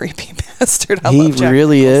 He's a creepy bastard. He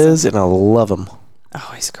really is, and I love him.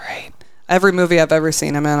 Oh, he's great. Every movie I've ever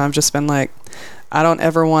seen him in, I've just been like, I don't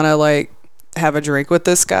ever want to like have a drink with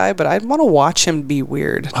this guy, but I'd want to watch him be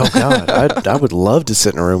weird. Oh God, I would love to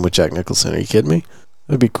sit in a room with Jack Nicholson. Are you kidding me?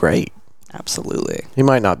 It'd be great. Absolutely. He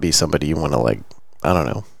might not be somebody you want to like, I don't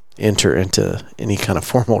know, enter into any kind of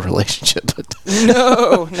formal relationship. But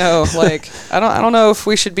no, like I don't know if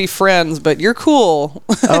we should be friends, but you're cool.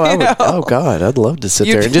 Oh God, I'd love to sit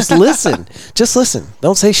there and just listen. Just listen.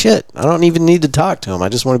 Don't say shit. I don't even need to talk to him. I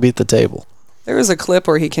just want to be at the table. There was a clip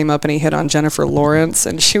where he came up and he hit on Jennifer Lawrence,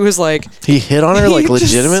 and she was like... He hit on her, like,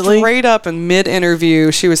 legitimately? Straight up in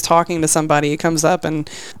mid-interview, she was talking to somebody. He comes up and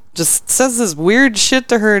just says this weird shit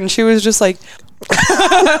to her, and she was just like,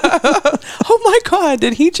 oh my God,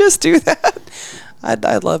 did he just do that?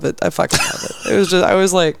 I love it. I fucking love it. It was just... I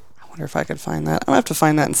was like, I wonder if I could find that. I'm going to have to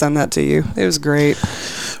find that and send that to you. It was great.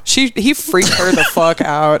 He freaked her the fuck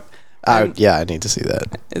out. I need to see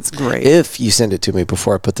that. It's great. If you send it to me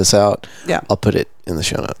before I put this out, I'll put it in the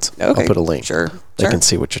show notes. Okay. I'll put a link. Sure. They can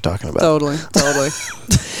see what you're talking about. Totally.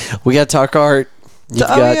 We got to talk art.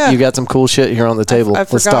 You got some cool shit here on the table.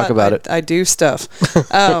 Let's talk about it. I do stuff.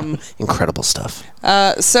 Incredible stuff.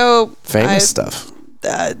 Famous stuff.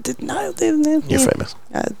 You're famous.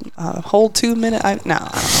 Whole 2 minute. I don't know.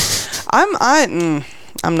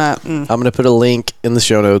 I'm not. I'm going to put a link in the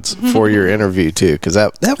show notes for your interview too, because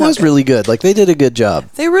that was really good. Like, they did a good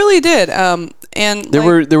job. They really did. And there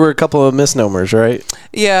were a couple of misnomers, right?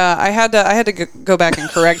 Yeah, I had to go back and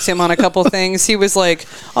correct him on a couple things. He was like,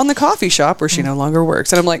 on the coffee shop where she no longer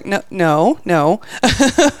works, and I'm like, no.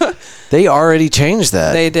 They already changed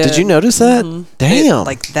that. They did. Did you notice that? Damn,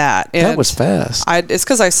 like that. And that was fast. It's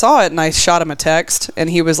because I saw it and I shot him a text,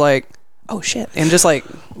 and he was like, oh shit, and just like,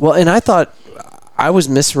 well, and I thought I was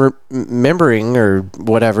misremembering or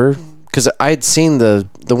whatever, because I had seen the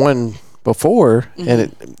one before,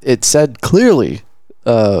 and it said clearly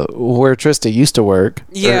where Trista used to work,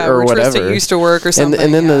 or where whatever. Trista used to work or something.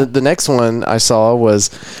 And then the next one I saw was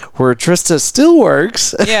where Trista still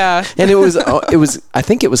works. Yeah. And it was I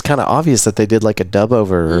think it was kind of obvious that they did like a dub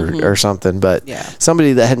over or something, but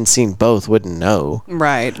somebody that hadn't seen both wouldn't know.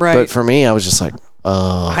 Right. But for me, I was just like,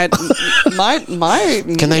 my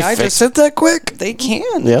can they fix it that quick? They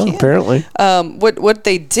can. Yeah, apparently. What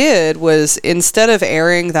they did was, instead of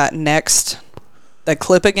airing that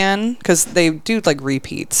clip again, because they do like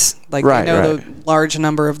repeats, like they know the large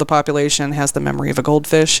number of the population has the memory of a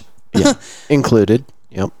goldfish. Yeah, included.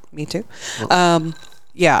 Yep. Me too. So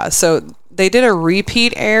they did a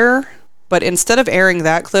repeat air, but instead of airing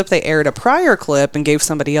that clip, they aired a prior clip and gave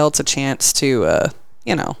somebody else a chance to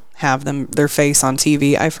have their face on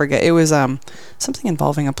TV. I forget. It was something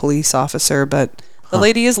involving a police officer, but the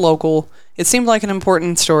lady is local. It seemed like an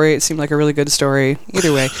important story. It seemed like a really good story.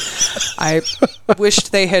 Either way, I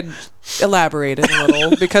wished they had elaborated a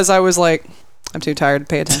little because I was like, I'm too tired to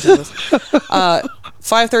pay attention to this.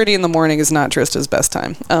 5:30 in the morning is not Trista's best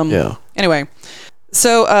time. Anyway,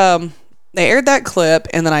 so they aired that clip,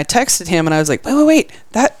 and then I texted him, and I was like, wait,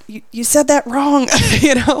 that you said that wrong.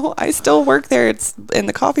 I still work there. It's in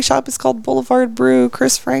the coffee shop. It's called Boulevard Brew.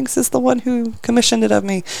 Chris Franks is the one who commissioned it of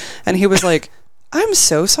me, and he was like, I'm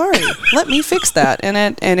so sorry. Let me fix that.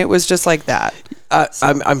 And it was just like that.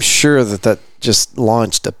 I'm sure that just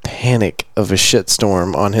launched a panic of a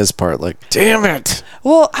shitstorm on his part. Like, damn it.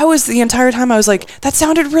 Well, the entire time I was like, that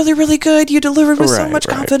sounded really, really good. You delivered with so much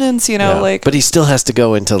confidence, like. But he still has to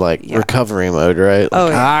go into recovery mode, right?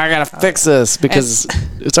 Like, I gotta fix this because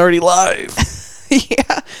it's already live.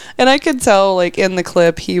 Yeah, and I could tell, like, in the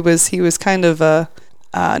clip, he was kind of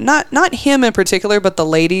not him in particular, but the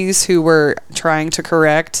ladies who were trying to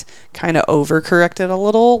correct kind of overcorrected a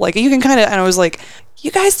little. Like, you can and I was like, you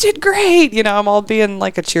guys did great. I'm all being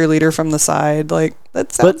like a cheerleader from the side. Like,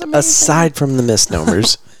 that sounds amazing. Aside from the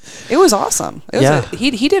misnomers, it was awesome.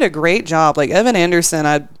 He did a great job. Like, Evan Anderson,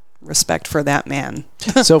 I respect for that man.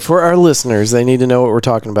 So for our listeners, they need to know what we're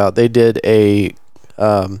talking about. They did a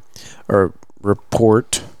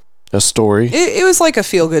report, a story. It was like a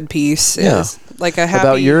feel-good piece. It was like a happy,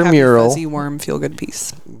 about your mural, fuzzy, warm, feel-good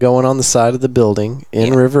piece going on the side of the building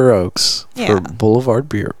in River Oaks for Boulevard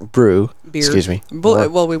Brew. Excuse me. We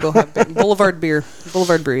will have Boulevard Beer.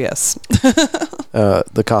 Boulevard Brew, yes.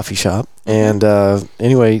 The coffee shop. And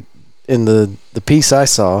anyway, in the piece I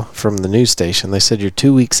saw from the news station, they said you're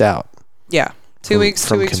 2 weeks out. Yeah, 2 weeks.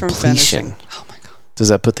 2 weeks from finishing. Oh my god! Does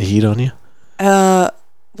that put the heat on you?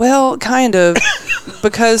 Well, kind of,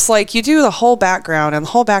 because like you do the whole background, and the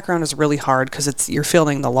whole background is really hard because you're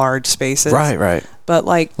filling the large spaces. Right. But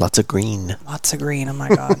like lots of green. Oh my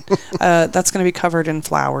god, that's going to be covered in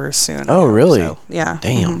flowers soon. Oh really? So, yeah.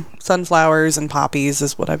 Damn. Sunflowers and poppies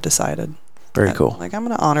is what I've decided. Very cool. Like, I'm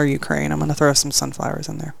going to honor Ukraine. I'm going to throw some sunflowers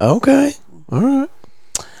in there. Okay. All right.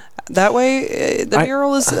 That way, the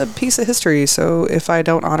mural is a piece of history. So if I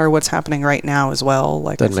don't honor what's happening right now as well,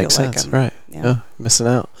 like, doesn't make sense, right? Yeah, missing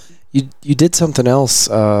out. You did something else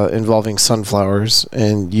involving sunflowers,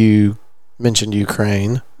 and you mentioned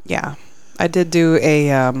Ukraine. Yeah, I did do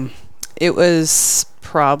a. It was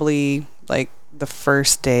probably like the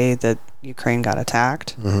first day that Ukraine got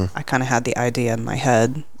attacked. Mm-hmm. I kind of had the idea in my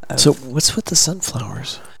head. So what's with the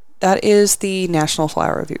sunflowers? That is the national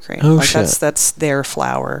flower of Ukraine. Oh, shit. That's their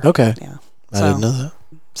flower. Okay. Yeah. I didn't know that.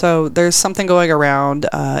 So there's something going around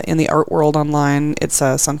in the art world online. It's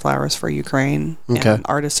Sunflowers for Ukraine. Okay. And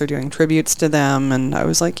artists are doing tributes to them. And I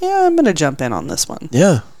was like, yeah, I'm going to jump in on this one.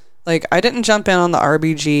 Yeah. Like, I didn't jump in on the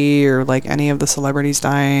RBG or like any of the celebrities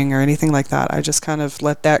dying or anything like that. I just kind of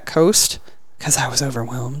let that coast because I was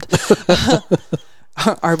overwhelmed.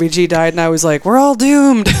 RBG died and I was like, we're all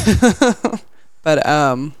doomed. But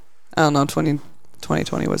I don't know,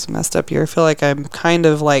 2020 was a messed up year. I feel like I'm kind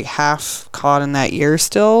of like half caught in that year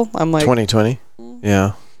still. I'm like 2020.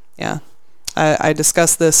 Yeah. Yeah. I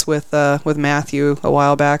discussed this with Matthew a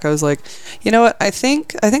while back. I was like, you know what? I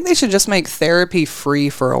think they should just make therapy free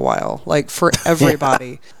for a while, like for everybody.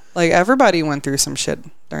 Yeah. Like, everybody went through some shit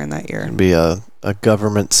during that year. It'd be a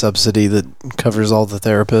government subsidy that covers all the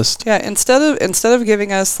therapists. Yeah, instead of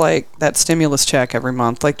giving us like that stimulus check every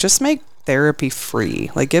month, like, just make therapy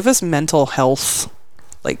free. Like, give us mental health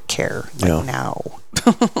like care now.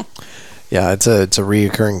 Yeah, it's a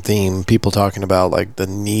reoccurring theme. People talking about like the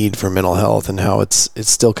need for mental health and how it's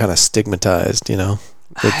still kind of stigmatized.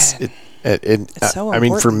 It's so important. I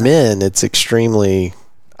mean, for men, it's extremely.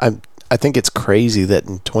 I think it's crazy that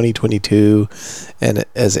in 2022, and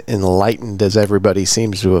as enlightened as everybody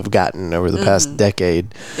seems to have gotten over the past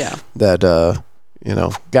decade, that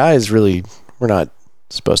guys really, we're not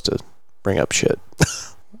supposed to bring up shit.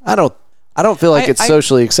 I don't feel like it's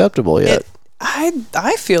socially acceptable yet.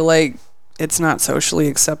 I feel like it's not socially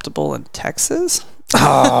acceptable in Texas.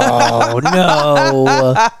 Oh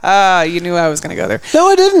no! You knew I was going to go there. No,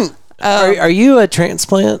 I didn't. Are you a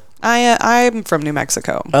transplant? I'm from New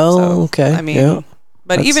Mexico. Oh, so, okay. I mean,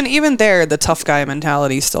 but even there, the tough guy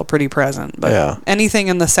mentality is still pretty present. But anything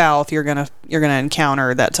in the South, you're gonna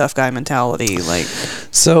encounter that tough guy mentality. Like,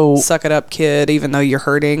 so suck it up, kid. Even though you're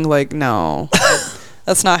hurting, like, no.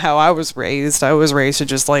 That's not how I was raised. I was raised to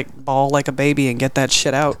just like bawl like a baby and get that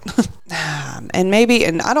shit out.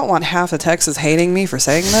 And I don't want half of Texas hating me for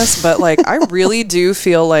saying this, but like, I really do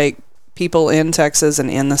feel like people in Texas and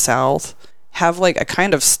in the South have like a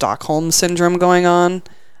kind of Stockholm syndrome going on.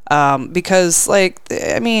 Because like,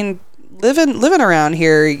 I mean, living around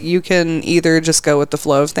here, you can either just go with the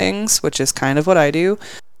flow of things, which is kind of what I do,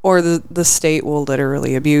 or the state will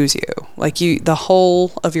literally abuse you. Like the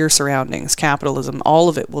whole of your surroundings, capitalism, all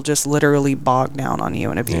of it will just literally bog down on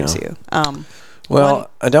you and abuse you. Well,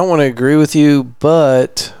 I don't want to agree with you,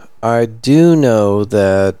 but I do know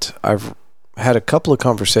that I've had a couple of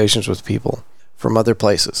conversations with people from other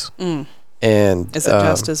places. And is it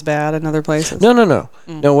just as bad in other places? No.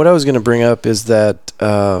 No, what I was going to bring up is that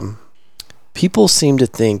people seem to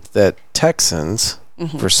think that Texans,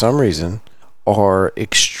 for some reason, are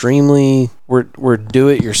extremely, we're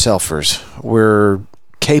do-it-yourselfers. We're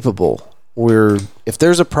capable. If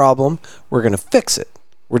there's a problem, we're going to fix it.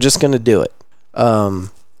 We're just going to do it. And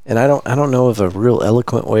I don't know of a real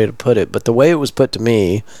eloquent way to put it, but the way it was put to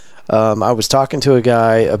me, I was talking to a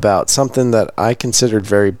guy about something that I considered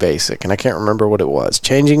very basic, and I can't remember what it was.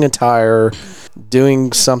 Changing a tire,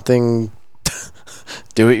 doing something,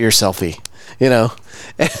 do-it-yourselfy, you know.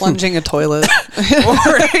 Plunging a toilet.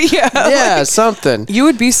 Yeah, something. You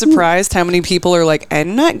would be surprised how many people are like,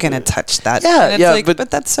 I'm not going to touch that. Yeah, and it's like, but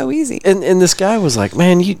that's so easy. And this guy was like,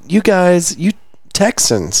 man, you guys, you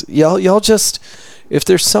Texans, y'all just, if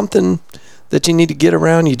there's something that you need to get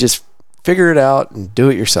around, you just figure it out and do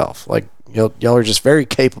it yourself. Like, y'all are just very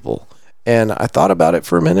capable. And I thought about it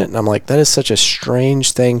for a minute, and I'm like, that is such a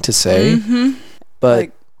strange thing to say.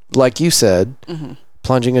 But like you said,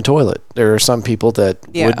 plunging a toilet. There are some people that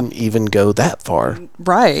wouldn't even go that far.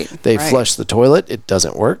 Right. They flush the toilet. It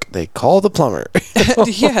doesn't work. They call the plumber.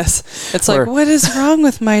 Yes. It's like, what is wrong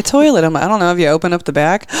with my toilet? I don't know. Have you opened up the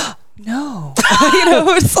back? No.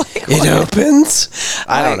 It's like, it opens?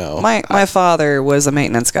 I don't know. My father was a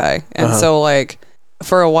maintenance guy. And so, like,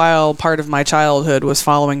 for a while, part of my childhood was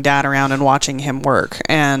following Dad around and watching him work.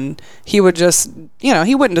 And he would just,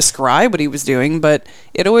 he wouldn't describe what he was doing, but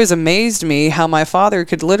it always amazed me how my father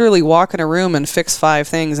could literally walk in a room and fix 5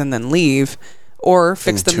 things and then leave. Or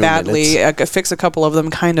fix them badly, fix a couple of them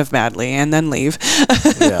kind of badly, and then leave.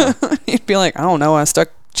 Yeah. He'd be like, I don't know, I stuck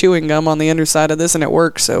chewing gum on the underside of this and it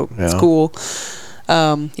works, so it's cool.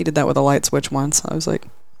 He did that with a light switch once. I was like,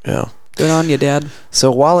 good on you, Dad. So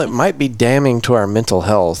while it might be damning to our mental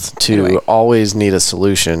health to always need a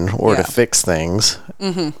solution or to fix things,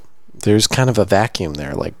 there's kind of a vacuum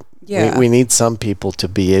there. Like, we need some people to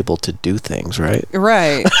be able to do things, right?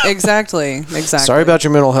 Right. Exactly. Sorry about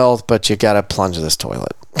your mental health, but you got to plunge this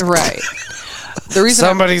toilet. Right. The reason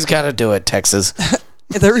somebody's got to do it, Texas.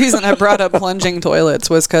 The reason I brought up plunging toilets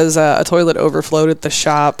was because a toilet overflowed at the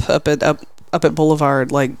shop up at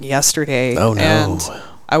Boulevard like yesterday. Oh no! And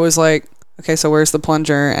I was like, okay, so where's the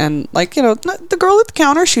plunger? And like, the girl at the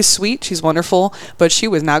counter, she's sweet, she's wonderful, but she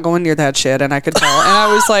was not going near that shit, and I could tell. And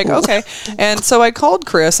I was like, okay. And so I called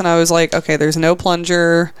Chris, and I was like, okay, there's no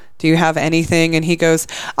plunger. Do you have anything? And he goes,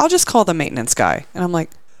 I'll just call the maintenance guy. And I'm like,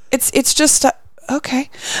 it's just. Okay.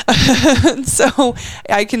 So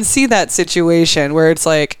I can see that situation where it's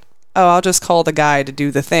like, oh, I'll just call the guy to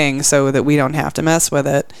do the thing so that we don't have to mess with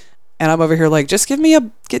it. And I'm over here like, just give me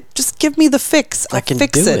the fix. I'll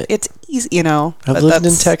fix it. It's easy, I've lived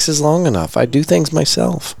in Texas long enough. I do things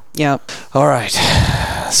myself. Yep. All right.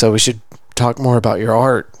 So we should talk more about your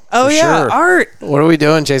art. Oh, yeah. Sure. Art. What are we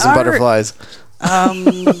doing chasing butterflies?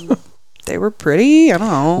 They were pretty. I don't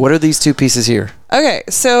know. What are these 2 pieces here? Okay.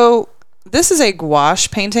 So this is a gouache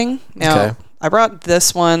painting. Now, I brought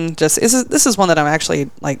this one. This is one that I'm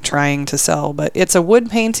actually like trying to sell, but it's a wood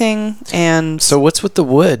painting. And so, what's with the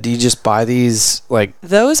wood? Do you just buy these like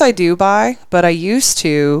those? I do buy, but I used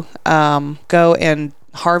to go and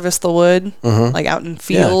harvest the wood like out in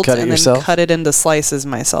fields and then cut it into slices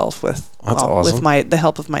myself with the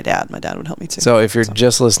help of my dad. My dad would help me too. So if you're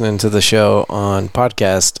just listening to the show on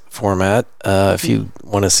podcast format, if you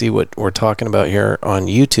want to see what we're talking about here on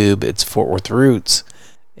YouTube, it's Fort Worth Roots.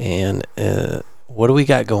 And what do we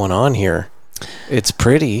got going on here? It's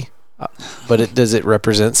pretty, but does it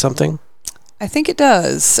represent something? I think it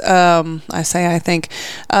does. I think.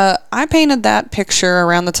 I painted that picture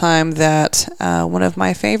around the time that one of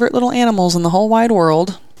my favorite little animals in the whole wide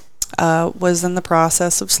world was in the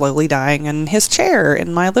process of slowly dying in his chair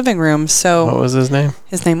in my living room. So what was his name?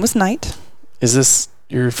 His name was Knight. Is this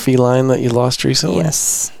your feline that you lost recently?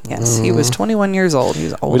 Yes. He was 21 years old. He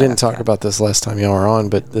was old. We didn't talk about this last time y'all were on,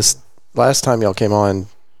 but this last time y'all came on,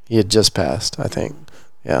 he had just passed, I think.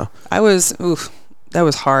 Yeah. That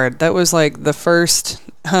was hard. That was like the first.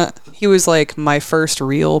 He was like my first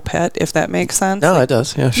real pet, if that makes sense. No, like, it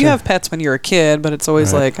does. Yeah, sure. You have pets when you're a kid, but it's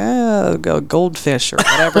always like a goldfish or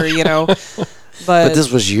whatever, But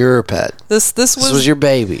this was your pet. This was your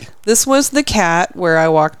baby. This was the cat where I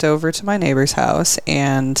walked over to my neighbor's house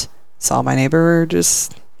and saw my neighbor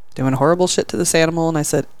just doing horrible shit to this animal, and I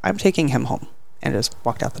said, I'm taking him home, and just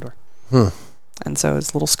walked out the door. And so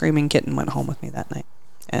his little screaming kitten went home with me that night.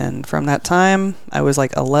 And from that time, I was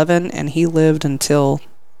like 11, and he lived until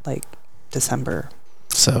like December.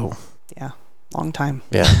 So. Yeah, long time.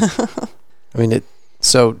 Yeah. I mean,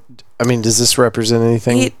 does this represent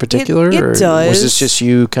anything particular? It or does. Was this just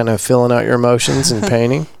you kind of filling out your emotions and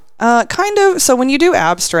painting? Kind of. So when you do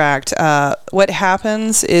abstract, what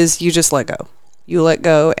happens is you just let go. You let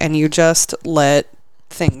go and you just let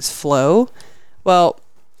things flow. Well,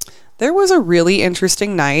 there was a really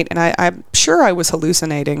interesting night, and I'm sure I was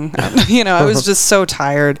hallucinating. I was just so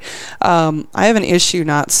tired. I have an issue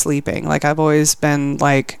not sleeping. Like, I've always been,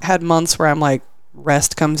 like, had months where I'm like,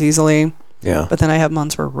 rest comes easily. Yeah. But then I have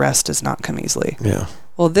months where rest does not come easily. Yeah.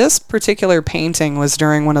 Well, this particular painting was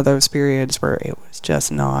during one of those periods where it was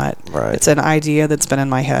just not. Right. It's an idea that's been in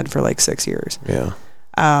my head for like 6 years. Yeah.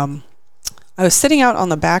 I was sitting out on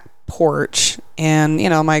the back porch, and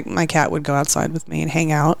my cat would go outside with me and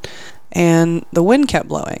hang out, and the wind kept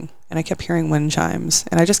blowing, and I kept hearing wind chimes,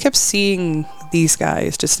 and I just kept seeing these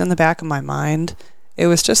guys just in the back of my mind. It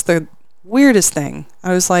was just the weirdest thing.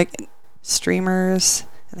 I was like, streamers,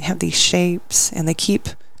 and they have these shapes, and they keep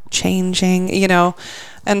changing,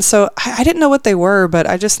 and so I didn't know what they were, but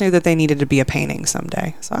I just knew that they needed to be a painting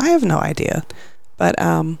someday. So I have no idea. But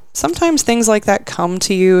sometimes things like that come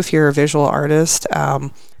to you if you're a visual artist,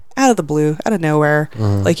 out of the blue, out of nowhere.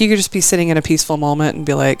 Like, you could just be sitting in a peaceful moment and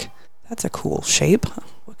be like, that's a cool shape.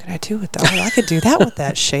 What could I do with that? I could do that with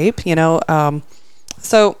that shape,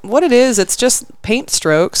 So what it is, it's just paint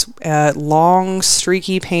strokes, long,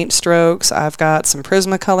 streaky paint strokes. I've got some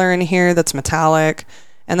Prismacolor in here that's metallic.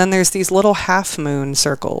 And then there's these little half moon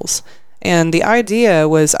circles. And the idea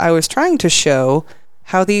was I was trying to show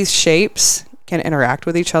how these shapes can interact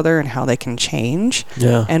with each other and how they can change.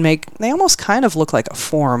 Yeah. And they almost kind of look like a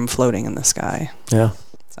form floating in the sky. Yeah.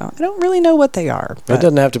 So I don't really know what they are. It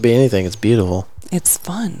doesn't have to be anything. It's beautiful. It's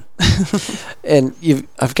fun. And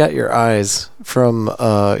I've got your eyes from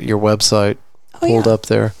your website pulled up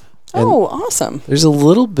there. And awesome. There's a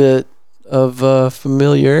little bit of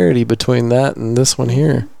familiarity between that and this one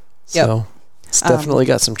here. So it's definitely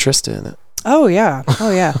got some Trista in it. Oh, yeah.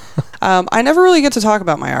 I never really get to talk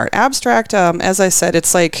about my art. Abstract, as I said,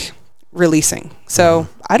 it's like releasing. So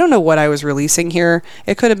I don't know what I was releasing here.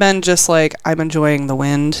 It could have been just like, I'm enjoying the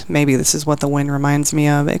wind. Maybe this is what the wind reminds me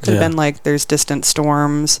of. It could have been like, there's distant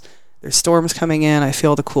storms. There's storms coming in. I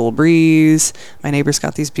feel the cool breeze. My neighbor's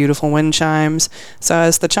got these beautiful wind chimes. So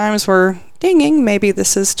as the chimes were dinging, maybe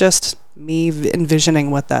this is just me envisioning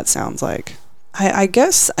what that sounds like. I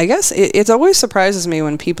guess it always surprises me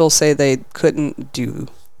when people say they couldn't do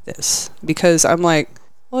this, because I'm like,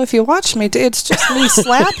 well, if you watch me, it's just me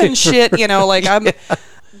slapping shit, like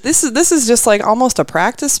this is just like almost a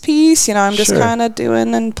practice piece, I'm just kind of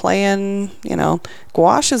doing and playing,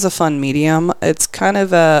 Gouache is a fun medium. It's kind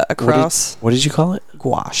of a cross. What did you call it?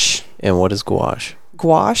 Gouache. And what is gouache?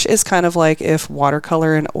 Gouache is kind of like if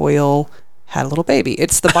watercolor and oil had a little baby.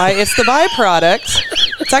 It's the byproduct.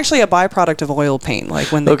 It's actually a byproduct of oil paint.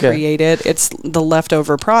 Like when they create it, it's the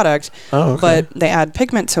leftover product. Oh, okay. But they add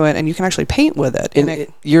pigment to it, and you can actually paint with it.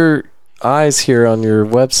 And your eyes here on your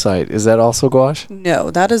website, is that also gouache?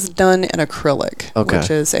 No, that is done in acrylic,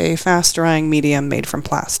 which is a fast-drying medium made from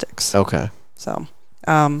plastics. Okay. So,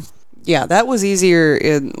 that was easier.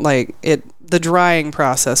 The drying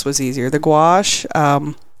process was easier. The gouache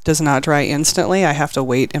does not dry instantly. I have to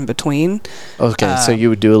wait in between. Okay, so you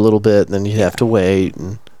would do a little bit, and then you'd have to wait.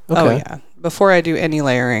 Okay. Oh, yeah, before I do any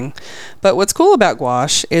layering. But what's cool about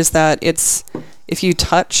gouache is that if you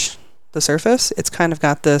touch the surface, it's kind of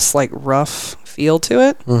got this like rough feel to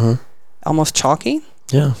it, almost chalky.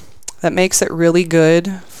 Yeah. That makes it really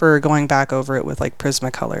good for going back over it with like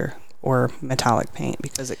Prismacolor or metallic paint,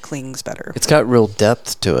 because it clings better. It's got real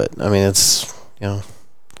depth to it. I mean, it's,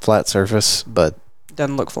 flat surface, but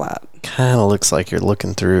doesn't look flat. Kind of looks like you're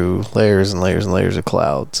looking through layers and layers and layers of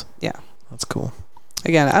clouds. Yeah. That's cool.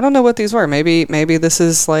 Again, I don't know what these were. Maybe this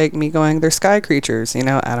is like me going, they're sky creatures,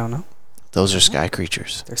 I don't know. Those are sky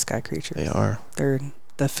creatures. They're sky creatures. They are. They're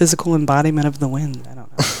the physical embodiment of the wind. I don't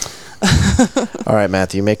know. All right,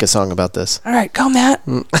 Matthew, make a song about this. All right, go, Matt.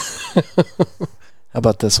 How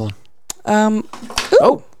about this one? Ooh.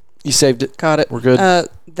 Oh, you saved it. Got it. We're good.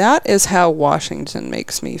 That is how Washington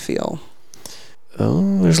makes me feel.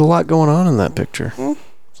 Oh, there's a lot going on in that picture.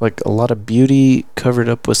 It's like a lot of beauty covered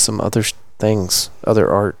up with some other things, other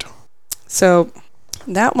art. So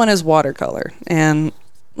that one is watercolor, and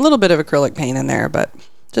little bit of acrylic paint in there, but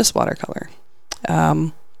just watercolor.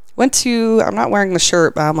 Went to, I'm not wearing the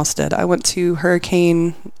shirt, but I almost did. I went to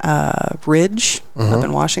Hurricane Ridge up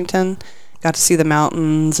in Washington. Got to see the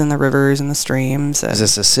mountains and the rivers and the streams. And is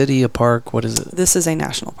this a city, a park? What is it? this is a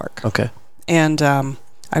national park. Okay. And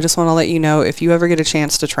I just want to let you know, if you ever get a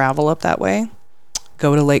chance to travel up that way,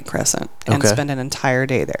 go to Lake Crescent and spend an entire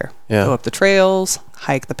day there. Yeah. Go up the trails,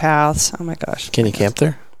 hike the paths. Oh my gosh. Can you camp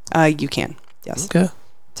there? You can. Yes. Okay.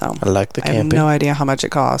 So I like the I have camping. no idea how much it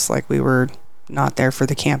costs. Like, we were not there for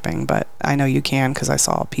the camping, but I know you can because I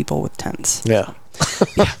saw people with tents. Yeah.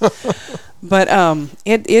 But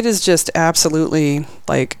it is just absolutely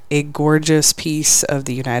like a gorgeous piece of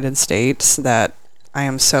the United States that I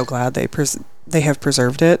am so glad they have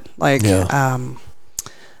preserved it. Like,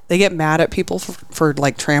 they get mad at people for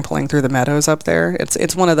like trampling through the meadows up there.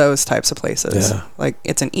 It's one of those types of places. Yeah. Like,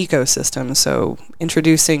 it's an ecosystem, so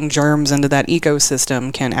introducing germs into that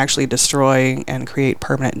ecosystem can actually destroy and create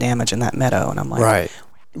permanent damage in that meadow. And I'm like, right.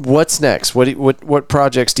 What's next? What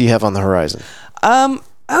projects do you have on the horizon?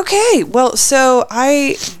 Okay, well,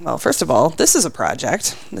 first of all, this is a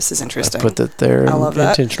project. This is interesting. Put that there. I love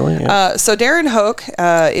that. Intentionally. Yeah. So Darren Hoke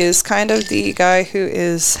is kind of the guy who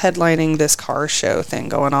is headlining this car show thing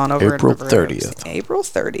going on over April in River Oaks. 30th. April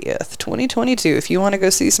 30th, 2022. If you want to go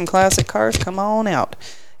see some classic cars, come on out.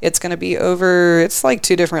 It's going to be it's like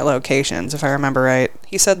 2 different locations, if I remember right.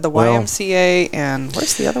 He said the YMCA and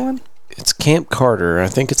where's the other one? It's Camp Carter. I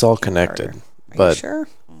think it's all connected. Are you sure?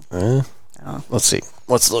 Let's see.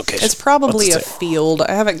 What's the location? It's probably a field.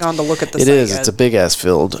 I haven't gone to look at the site yet. yet. It's a big ass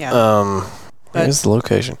field. Yeah. Here's the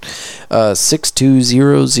location.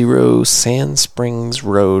 6200 Sand Springs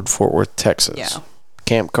Road, Fort Worth, Texas. Yeah.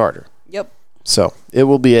 Camp Carter. Yep. So it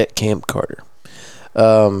will be at Camp Carter.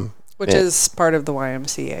 Which is part of the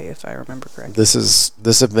YMCA, if I remember correctly.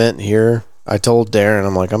 This event here, I told Darren,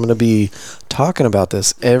 I'm like, I'm going to be talking about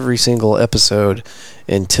this every single episode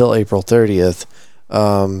until April 30th,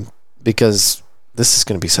 because this is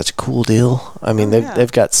going to be such a cool deal. I mean,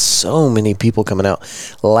 they've got so many people coming out.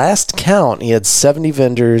 Last count, he had 70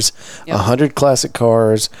 vendors, 100 classic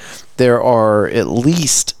cars. There are at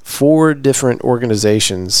least 4 different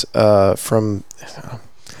organizations from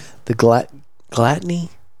the Glatney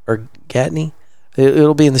or Gatney.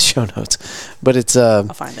 It'll be in the show notes, but it's I'll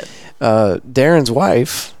find it. Darren's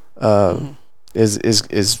wife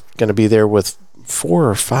is going to be there with 4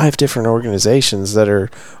 or 5 different organizations that are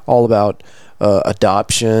all about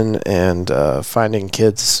adoption and finding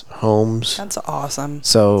kids homes. That's awesome.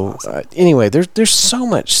 So anyway, there's so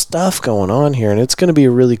much stuff going on here, and it's going to be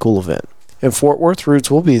a really cool event. And Fort Worth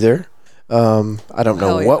Roots will be there. I don't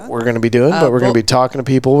know what we're going to be doing, but we're going to be talking to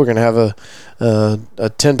people. We're going to have a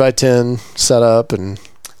 10 by 10 set up, and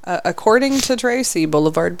according to Tracy,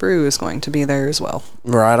 Boulevard Brew is going to be there as well.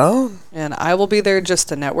 Right on. And I will be there just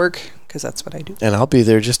to network, because that's what I do. And I'll be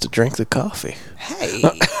there just to drink the coffee. Hey.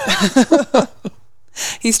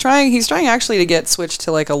 He's trying actually to get switched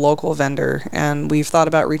to like a local vendor, and we've thought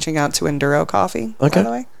about reaching out to Enduro Coffee, by the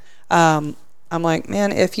way. I'm like,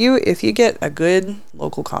 man, if you get a good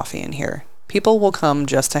local coffee in here, people will come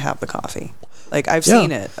just to have the coffee. Like, I've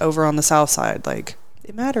seen it over on the south side. Like,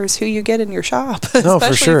 it matters who you get in your shop,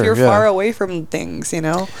 especially if you're far away from things, you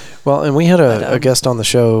know. Well, and we had a guest on the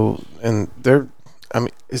show, and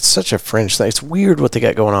it's such a fringe thing. It's weird what they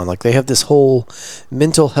got going on. Like, they have this whole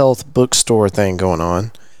mental health bookstore thing going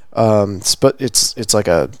on. But it's like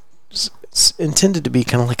it's intended to be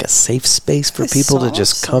kind of like a safe space for people to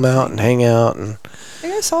just come out and hang out. And I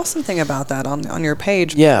think I saw something about that on your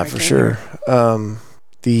page. Yeah, for sure.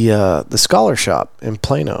 The Scholar Shop in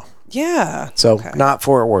Plano. Yeah. So not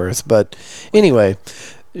Fort Worth, but anyway,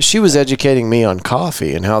 she was educating me on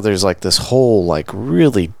coffee and how there's like this whole like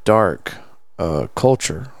really dark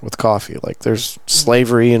culture with coffee. Like, there's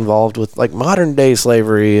slavery involved with like modern day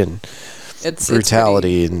slavery and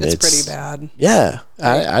brutality, and it's pretty bad. Yeah,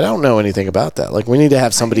 I don't know anything about that. Like, we need to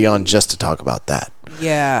have somebody on just to talk about that.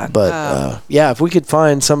 Yeah, but if we could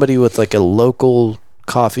find somebody with like a local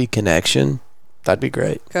coffee connection, that'd be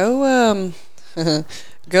great.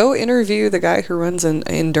 Go interview the guy who runs an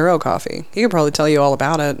Enduro Coffee. He could probably tell you all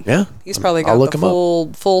about it. Yeah, he's probably got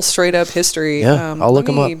the full straight up history. Yeah, I'll look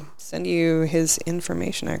him up. Send you his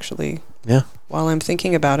information actually. Yeah, while I'm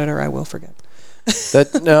thinking about it, or I will forget.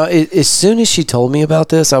 As soon as she told me about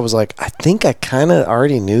this, I was like, I think I kind of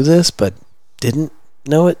already knew this, but didn't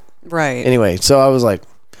know it. Right. Anyway, so I was like,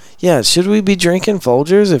 yeah, should we be drinking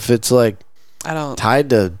Folgers if it's like tied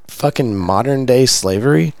to fucking modern day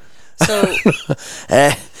slavery? So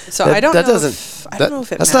So I don't know. I don't know if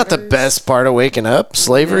that's not the matters. best part of waking up.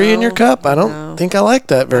 Slavery in your cup. I don't think I like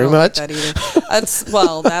that very much. Like that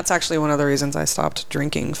either. That's actually one of the reasons I stopped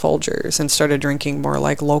drinking Folgers and started drinking more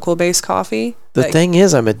like local-based coffee. The thing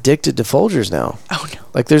is, I'm addicted to Folgers now. Oh no!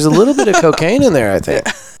 Like there's a little bit of cocaine in there, I think.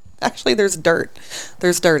 Actually, there's dirt.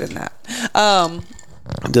 There's dirt in that.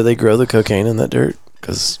 Do they grow the cocaine in that dirt?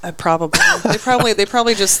 Because they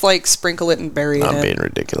probably just like sprinkle it and bury it. I'm being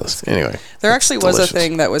ridiculous. Anyway, there actually was delicious. a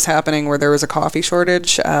thing that was happening where there was a coffee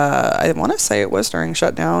shortage. I want to say it was during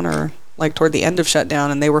shutdown or like toward the end of shutdown,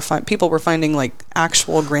 and people were finding like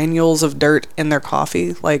actual granules of dirt in their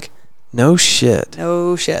coffee. Like no shit.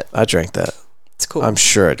 I drank that. It's cool. I'm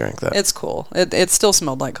sure I drank that. It's cool. It still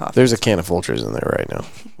smelled like coffee. There's a can of Folgers in there right now.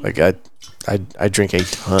 Like I drink a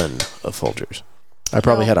ton of Folgers. I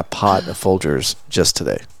probably had a pot of Folgers just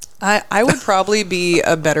today. I would probably be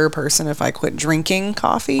a better person if I quit drinking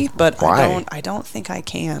coffee, but Why? I don't think I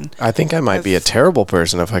can. I think I might be a terrible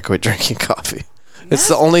person if I quit drinking coffee. It's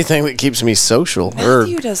the only thing that keeps me social.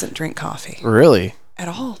 Matthew doesn't drink coffee. Really? At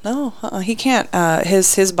all. No, he can't.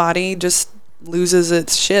 His body just loses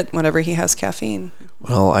its shit whenever he has caffeine.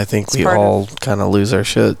 Well, I think we all kind of lose our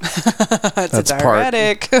shit. It's a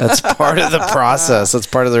diuretic. That's part of the process. That's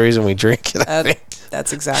part of the reason we drink it.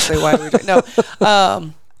 That's exactly why we drink. No,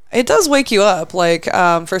 it does wake you up. Like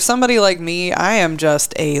for somebody like me, I am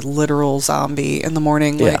just a literal zombie in the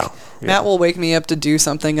morning. Like Matt will wake me up to do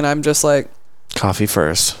something, and I'm just like, coffee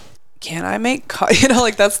first. Can I make coffee?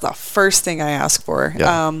 Like that's the first thing I ask for.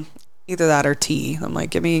 Yeah. Either that or tea. I'm like,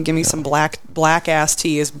 give me some black ass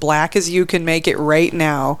tea, as black as you can make it right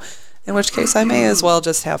now. In which case, I may as well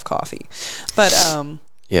just have coffee. But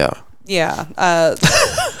yeah.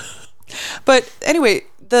 But anyway,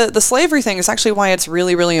 the slavery thing is actually why it's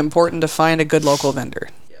really, really important to find a good local vendor.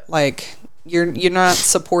 Like you're not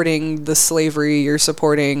supporting the slavery, you're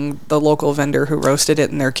supporting the local vendor who roasted it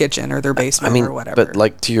in their kitchen or their basement or whatever. But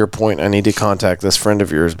like to your point, I need to contact this friend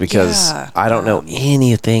of yours because I don't know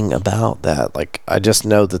anything about that. Like I just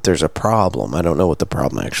know that there's a problem. I don't know what the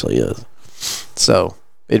problem actually is. So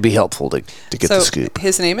it'd be helpful to get the scoop.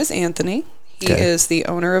 His name is Anthony. He is the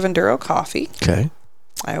owner of Enduro Coffee. Okay.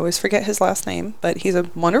 I always forget his last name, but he's a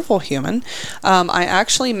wonderful human. I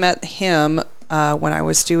actually met him when I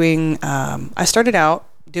was doing, I started out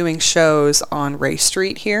doing shows on Ray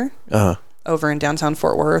Street here, over in downtown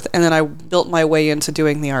Fort Worth, and then I built my way into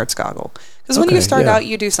doing the Arts Goggle. Because when you start out,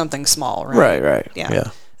 you do something small, right? Right.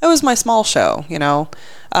 Yeah. It was my small show, you know.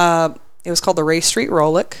 It was called the Ray Street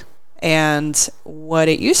Rollick, and what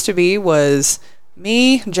it used to be was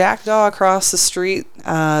me, Jackdaw across the street,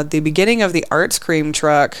 the beginning of the Arts Cream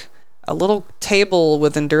truck, a little table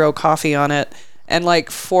with Enduro Coffee on it, and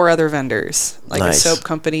like 4 other vendors, like a soap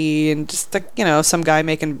company and just some guy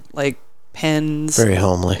making like pens. Very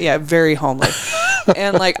homely. Yeah, very homely.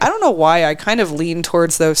 And like I don't know why I kind of lean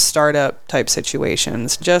towards those startup type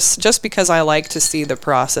situations, just because I like to see the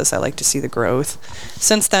process, I like to see the growth.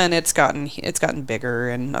 Since then it's gotten bigger,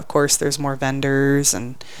 and of course there's more vendors,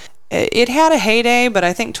 and it had a heyday, but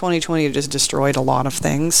I think 2020 just destroyed a lot of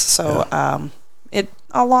things. So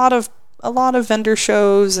a lot of vendor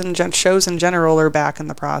shows and shows in general are back in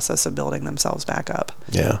the process of building themselves back up.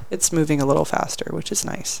 Yeah. It's moving a little faster, which is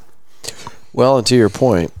nice. Well, and to your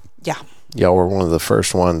point, yeah, y'all were one of the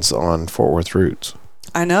first ones on Fort Worth Roots.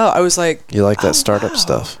 I know. I was like, you like that startup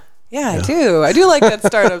stuff. Yeah, I do. I do like that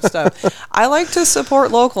startup stuff. I like to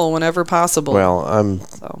support local whenever possible. Well, I'm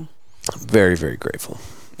very, very grateful.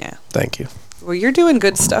 Yeah. Thank you. Well, you're doing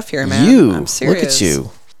good stuff here, man. I'm serious. Look at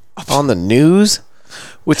you. On the news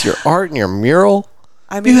with your art and your mural.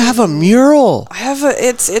 I mean, you have a mural. I have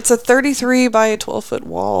it's a 33 by a 12-foot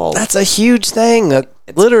wall. That's a huge thing. That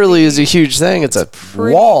literally is a huge thing. It's a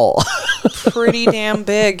wall. Pretty damn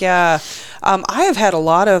big, yeah. I have had a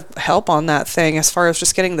lot of help on that thing as far as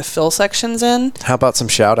just getting the fill sections in. How about some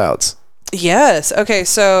shout outs? Yes. Okay,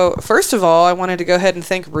 so first of all, I wanted to go ahead and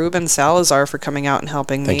thank Ruben Salazar for coming out and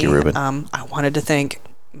helping me. Thank you, Ruben. I wanted to thank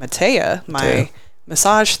Matea, my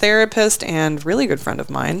massage therapist and really good friend of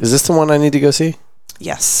mine. Is this the one I need to go see?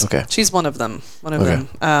 Yes. Okay. She's one of them.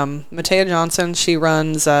 Matea Johnson, she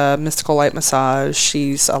runs Mystical Light Massage.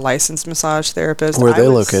 She's a licensed massage therapist. Where are they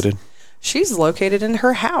located? She's located in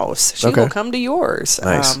her house. She will come to yours.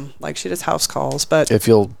 Nice. Like she does house calls. But if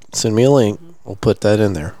you'll send me a link, we'll put that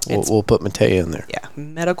in there. We'll put Matea in there. Yeah,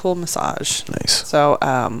 medical massage. Nice. So,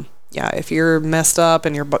 if you're messed up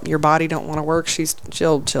and your body don't want to work,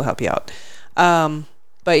 she'll help you out.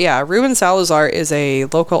 But yeah, Ruben Salazar is a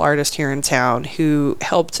local artist here in town who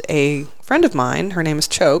helped a friend of mine, her name is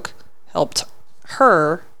Choke, helped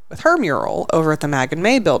her with her mural over at the Mag and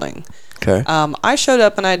May building. Okay. I showed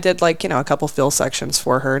up and I did like, a couple fill sections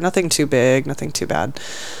for her. Nothing too big, nothing too bad.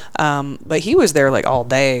 But he was there like all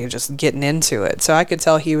day just getting into it. So I could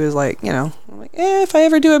tell he was like, I'm like, if I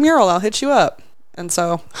ever do a mural, I'll hit you up. And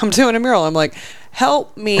so I'm doing a mural. I'm like,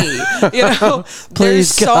 help me, Please, there's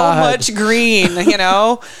so God. much green,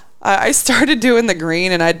 I started doing the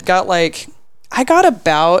green and I got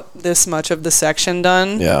about this much of the section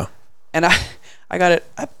done. Yeah. And I got it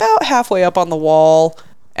about halfway up on the wall.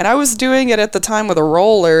 And I was doing it at the time with a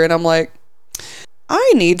roller, and I'm like,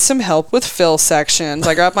 I need some help with fill sections.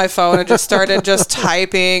 I grabbed my phone and just started just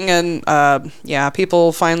typing, and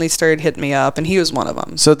people finally started hitting me up, and he was one of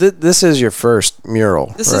them. So this is your first mural,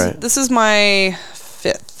 right? This is my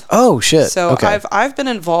 5th. Oh shit! So okay. I've been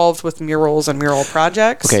involved with murals and mural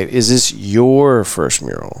projects. Okay, is this your first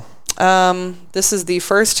mural? This is the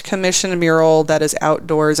first commissioned mural that is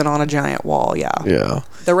outdoors and on a giant wall. Yeah. Yeah.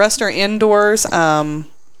 The rest are indoors.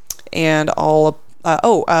 And all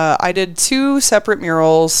I did 2 separate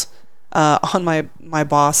murals on my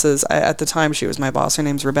boss's. At the time, she was my boss. Her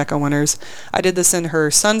name's Rebecca Winters. I did this in her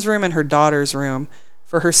son's room and her daughter's room.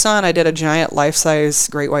 For her son, I did a giant life-size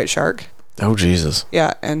great white shark. Oh Jesus!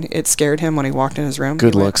 Yeah, and it scared him when he walked in his room.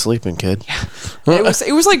 Good luck sleeping, kid. Yeah.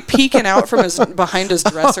 It was like peeking out from behind his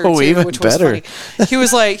dresser too, even which was better. funny. He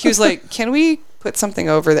was like, "Can we put something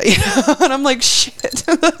over that?" And I'm like, "Shit,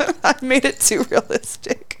 I made it too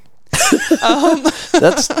realistic."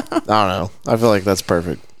 That's I don't know. I feel like that's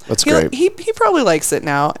perfect. That's great. He probably likes it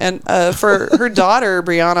now. And for her daughter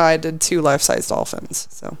Brianna, I did 2 life-size dolphins.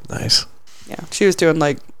 So Nice. yeah, she was doing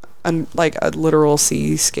like a literal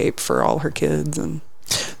seascape for all her kids. And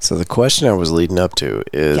So the question I was leading up to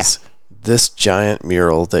is this giant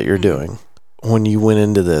mural that you're doing. When you went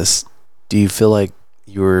into this, do you feel like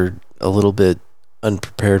you were a little bit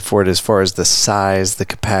unprepared for it as far as the size, the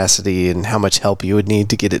capacity, and how much help you would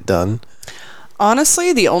need to get it done?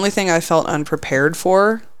 honestly, the only thing I felt unprepared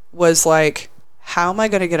for was like, how am I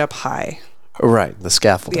going to get up high? Right, the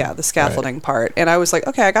scaffolding. Yeah, the scaffolding part. And I was like,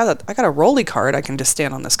 okay, I got a rolly cart. I can just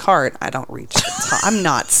stand on this cart. I don't reach the top. I'm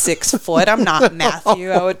not 6 foot. I'm not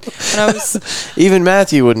Matthew. Even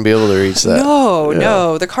Matthew wouldn't be able to reach that.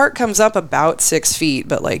 No. The cart comes up about 6 feet,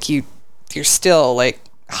 but like you're still like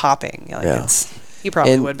hopping. Like he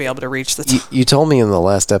probably would be able to reach the top. You told me in the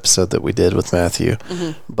last episode that we did with Matthew,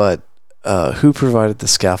 but who provided the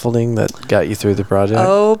scaffolding that got you through the project?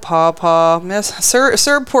 Oh, Pawpaw,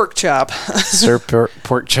 Sir Pork Chop. Sir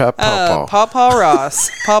Pork Chop Pawpaw. Pawpaw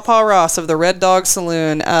Ross. Pawpaw Ross of the Red Dog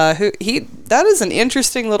Saloon. That is an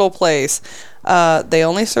interesting little place. They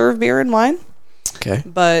only serve beer and wine. Okay.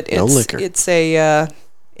 But no liquor. It's a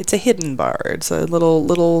hidden bar. It's a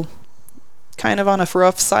little kind of on a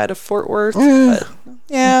rough side of Fort Worth. But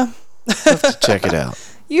yeah. I'll have to check it out.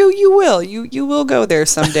 You will go there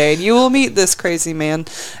someday, and you will meet this crazy man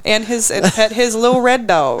and pet his little red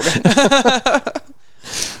dog.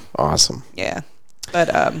 Awesome. Yeah, but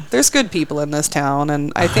there's good people in this town,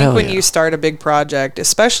 and I think when you start a big project,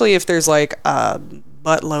 especially if there's like a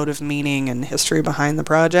buttload of meaning and history behind the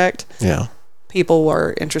project, people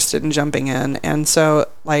were interested in jumping in, and so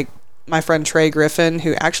like my friend Trey Griffin,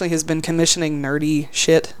 who actually has been commissioning nerdy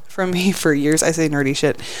shit from me for years. I say nerdy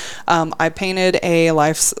shit. I painted a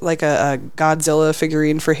Godzilla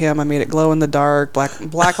figurine for him. I made it glow in the dark,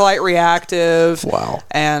 black light reactive. Wow.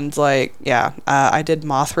 And I did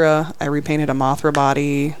Mothra. I repainted a Mothra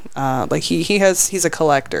body. He's a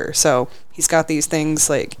collector, so he's got these things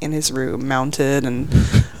like in his room mounted, and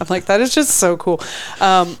I'm like, that is just so cool.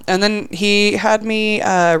 And then he had me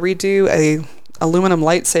redo a aluminum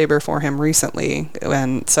lightsaber for him recently,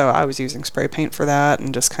 and so I was using spray paint for that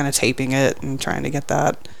and just kind of taping it and trying to get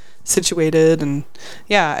that situated. And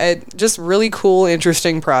just really cool,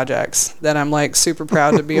 interesting projects that I'm like super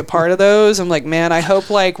proud to be a part of those. I'm like, man, I hope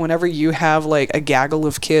like whenever you have like a gaggle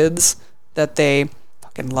of kids that they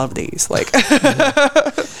fucking love these, like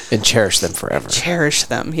and cherish them forever. Cherish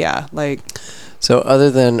them, yeah. Like, so other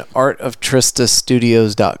than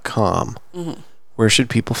artoftristastudios.com, where should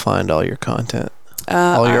people find all your content?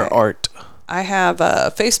 All your art? I have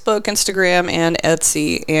Facebook, Instagram, and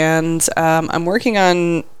Etsy. And I'm working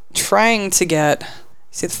on trying to get...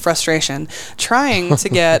 See the frustration? Trying to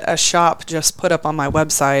get a shop just put up on my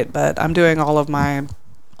website, but I'm doing all of my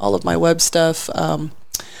web stuff on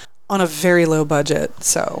a very low budget,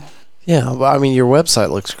 so... Yeah, well, I mean, your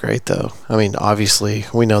website looks great, though. I mean, obviously,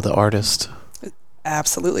 we know the artist.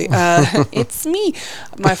 Absolutely. It's me.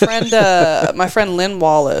 My friend Lynn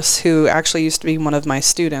Wallace, who actually used to be one of my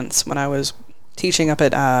students when I was teaching up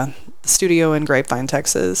at the studio in Grapevine,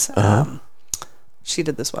 Texas. She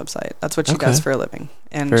did this website. That's what she Okay. does for a living.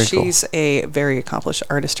 And Very cool. she's a very accomplished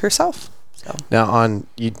artist herself. So Now,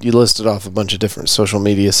 you listed off a bunch of different social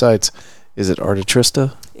media sites. Is it Art of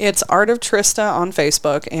Trista? it's Art of Trista on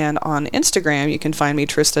Facebook, and on Instagram you can find me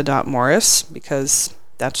Trista.Morris, because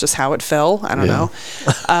that's just how it fell. I don't know.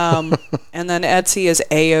 And then Etsy is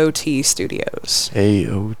AOT Studios.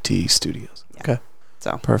 AOT Studios. Yeah. Okay.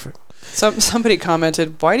 So Perfect. somebody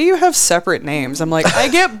commented, "Why do you have separate names?" I'm like, I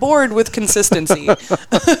get bored with consistency. I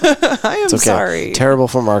am It's okay. sorry. Terrible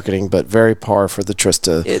for marketing, but very par for the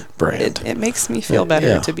Trista brand. It makes me feel better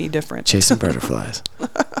Yeah. to be different. Chasing butterflies.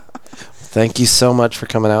 Thank you so much for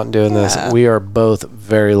coming out and doing this. Yeah. We are both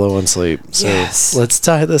very low in sleep. So Yes. let's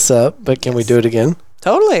tie this up, but can we do it again?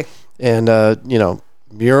 Totally. And,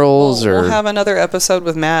 murals We'll or... have another episode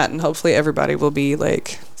with Matt, and hopefully everybody will be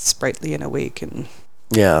like sprightly and awake. And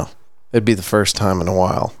Yeah. It'd be the first time in a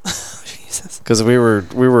while. Jesus. Because we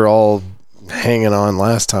were all hanging on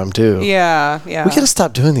last time, too. Yeah. We gotta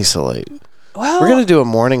stop doing these so late. Well, We're gonna do a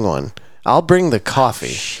morning one. I'll bring the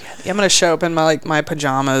coffee. I'm gonna show up in my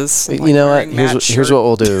pajamas. and, You know what? wearing Matt's Here's shirt. what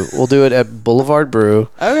we'll do. We'll do it at Boulevard Brew.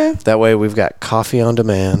 Okay. That way we've got coffee on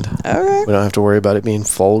demand. Okay. We don't have to worry about it being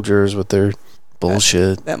Folgers with their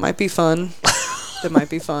bullshit. That might be fun. That might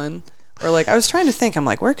be fun. Or like, I was trying to think. I'm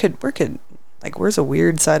like, where could like, where's a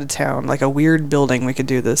weird side of town, like a weird building we could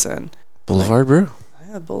do this in? Boulevard Brew.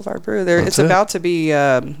 Yeah, Boulevard Brew. There, That's it's about to be.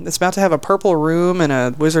 It's about to have a purple room and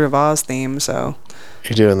a Wizard of Oz theme. So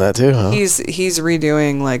You're doing that too, huh? he's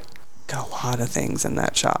redoing like a lot of things in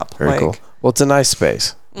that shop. Very like, cool. Well, it's a nice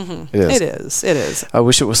space. Mm-hmm. It is. It is. It is. I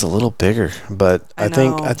wish it was a little bigger, but I I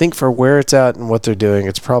know. think for where it's at and what they're doing,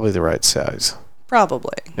 it's probably the right size.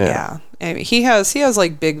 Probably. Yeah. Yeah. I mean, he has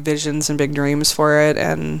like big visions and big dreams for it,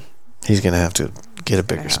 and He's gonna have to get a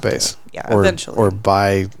bigger have to. space. Yeah, Or, eventually. or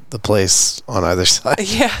buy the place on either side.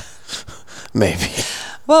 yeah. Maybe.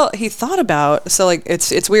 Well, he thought about, so like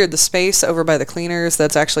it's weird, the space over by the cleaners,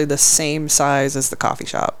 that's actually the same size as the coffee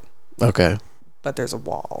shop, Okay. but there's a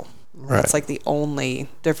wall. Right. It's like the only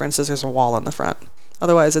difference is there's a wall in the front.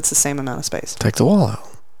 Otherwise, it's the same amount of space. Take the wall out.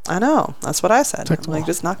 I know. That's what I said. Take I'm the like, wall.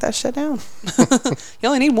 just knock that shit down. You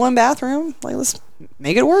only need one bathroom. Like, let's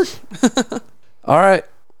make it work. All right.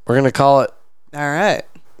 We're gonna call it. All right.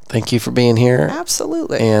 Thank you for being here.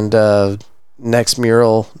 Absolutely. And next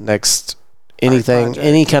mural, next anything, project.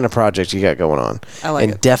 any kind of project you got going on. I like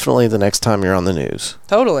And it. definitely the next time you're on the news.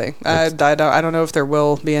 Totally. I don't know if there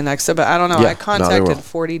will be a next, but I don't know. Yeah, I no, there contacted will.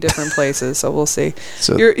 40 different places, so we'll see.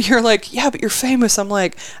 So You're like, yeah, but you're famous. I'm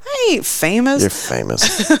like, I ain't famous. you're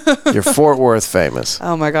famous. You're Fort Worth famous.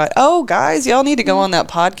 Oh my God. Oh, guys, y'all need to go on that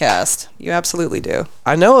podcast. You absolutely do.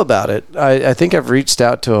 I know about it. I think I've reached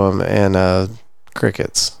out to him and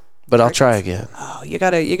crickets. But I'll try again. Oh, you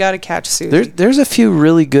gotta catch Susie. There's a few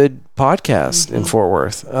really good podcasts in Fort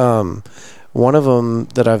Worth. One of them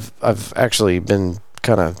that I've actually been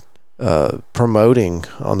kind of promoting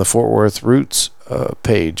on the Fort Worth Roots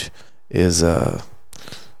page is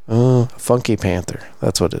Funky Panther.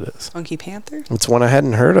 That's what it is. Funky Panther. It's one I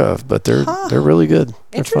hadn't heard of, but they're really good.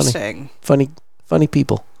 They're Interesting. funny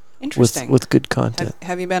people Interesting. with good content.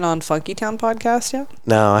 Have you been on Funky Town podcast yet?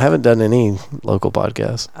 No, I haven't done any local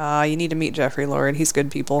podcasts. You need to meet Jeffrey Lord. He's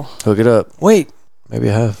good people. Hook it up. Wait, maybe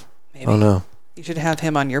I have. Maybe. Oh no. You should have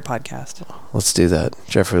him on your podcast. Let's do that.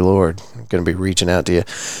 Jeffrey Lord. I'm going to be reaching out to you.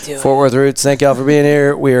 Do it. Fort Worth Roots, thank y'all for being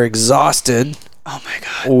here. We are exhausted. Oh my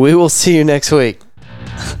God. We will see you next week.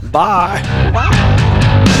 Bye.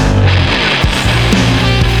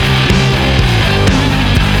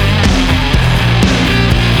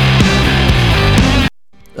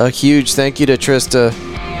 A huge thank you to Trista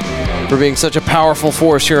for being such a powerful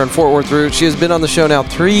force here on Fort Worth Roots. She has been on the show now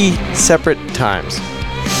 3 separate times.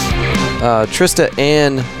 Trista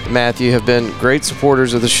and Matthew have been great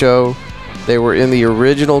supporters of the show. They were in the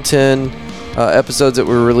original 10 episodes that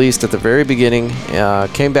were released at the very beginning.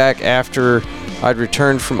 Came back after I'd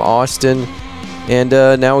returned from Austin. And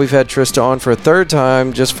now we've had Trista on for a 3rd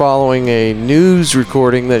time, just following a news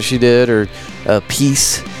recording that she did, or a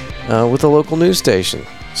piece with a local news station.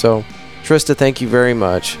 So, Trista, thank you very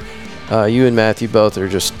much. You and Matthew both are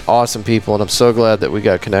just awesome people, and I'm so glad that we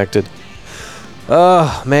got connected.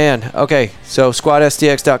 Oh, man. Okay, so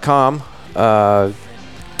squadstx.com.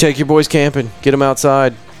 Take your boys camping. Get them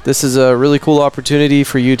outside. This is a really cool opportunity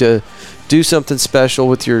for you to do something special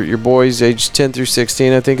with your boys aged 10 through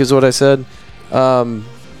 16, I think is what I said.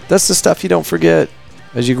 That's the stuff you don't forget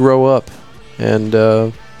as you grow up. And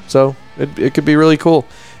so it could be really cool.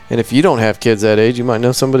 And if you don't have kids that age, you might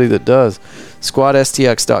know somebody that does.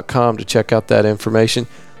 SquadSTX.com to check out that information.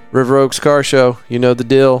 River Oaks Car Show, you know the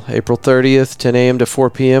deal. April 30th, 10 a.m. to 4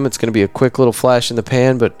 p.m. It's going to be a quick little flash in the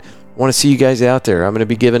pan, but I want to see you guys out there. I'm going to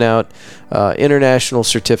be giving out international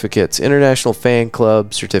certificates, international fan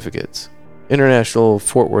club certificates, international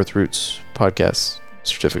Fort Worth Roots podcast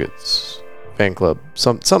certificates, fan club,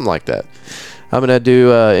 something like that. I'm going to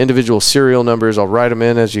do individual serial numbers. I'll write them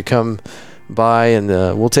in as you come by, and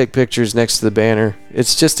we'll take pictures next to the banner.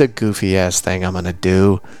 It's just a goofy-ass thing I'm going to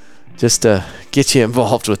do just to get you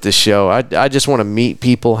involved with this show. I just want to meet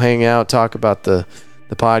people, hang out, talk about the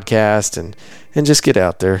podcast, and just get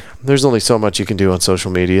out there. There's only so much you can do on social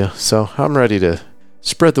media, so I'm ready to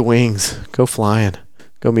spread the wings, go flying,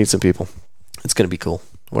 go meet some people. It's going to be cool.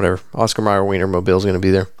 Whatever. Oscar Mayer Wienermobile is going to be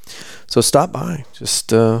there. So stop by. Just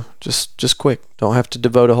quick. Don't have to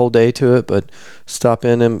devote a whole day to it, but stop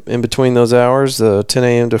in between those hours, 10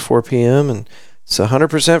 a.m. to 4 p.m., and it's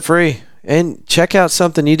 100% free. And check out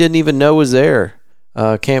something you didn't even know was there.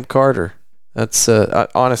 Camp Carter. That's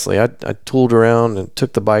honestly, I tooled around and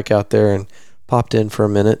took the bike out there and popped in for a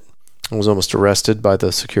minute. I was almost arrested by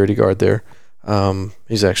the security guard there.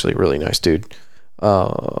 He's actually a really nice dude.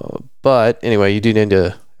 But anyway, you do need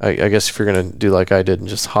to, I guess if you're going to do like I did and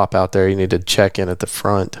just hop out there, you need to check in at the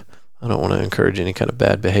front. I don't want to encourage any kind of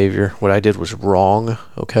bad behavior. What I did was wrong,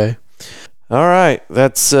 okay? All right,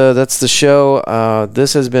 that's the show.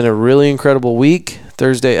 This has been a really incredible week.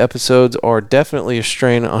 Thursday episodes are definitely a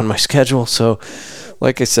strain on my schedule, so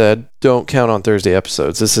like I said, don't count on Thursday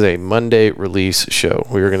episodes. This is a Monday release show.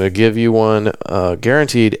 We are going to give you one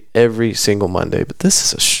guaranteed every single Monday, but this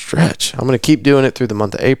is a stretch. I'm going to keep doing it through the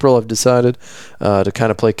month of April, I've decided, to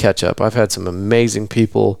kind of play catch up. I've had some amazing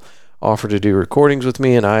people offer to do recordings with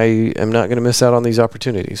me, and I am not going to miss out on these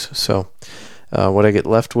opportunities. So what I get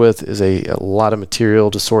left with is a lot of material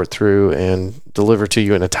to sort through and deliver to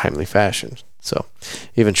you in a timely fashion. So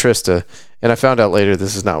even Trista, and I found out later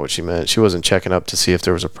this is not what she meant. She wasn't checking up to see if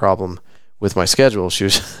there was a problem with my schedule. She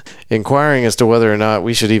was inquiring as to whether or not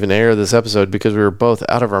we should even air this episode because we were both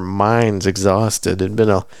out of our minds, exhausted. It had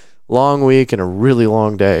been a long week and a really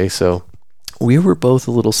long day, so we were both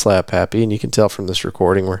a little slap happy, and you can tell from this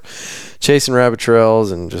recording we're chasing rabbit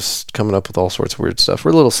trails and just coming up with all sorts of weird stuff.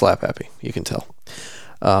 We're a little slap happy, you can tell.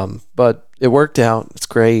 But it worked out. It's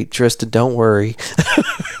great. Trista, don't worry.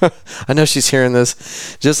 I know she's hearing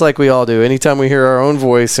this just like we all do. Anytime we hear our own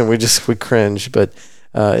voice and we cringe, but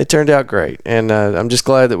it turned out great. And I'm just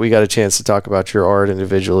glad that we got a chance to talk about your art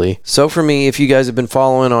individually. So for me, if you guys have been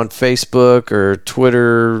following on Facebook or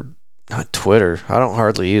Twitter, not Twitter, I don't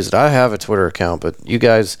hardly use it. I have a Twitter account, but you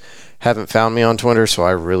guys haven't found me on Twitter, so I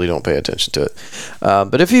really don't pay attention to it.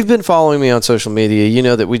 But if you've been following me on social media, you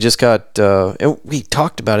know that we just got, and we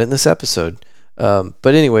talked about it in this episode. But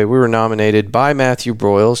anyway, we were nominated by Matthew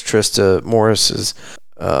Broyles, Trista Morris's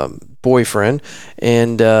boyfriend,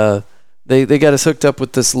 and they got us hooked up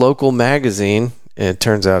with this local magazine. And it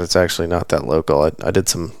turns out it's actually not that local. I did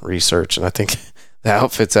some research, and I think the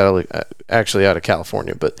outfit's actually out of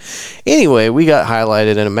California. But anyway, we got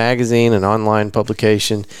highlighted in a magazine, an online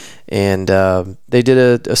publication, and they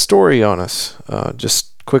did a story on us.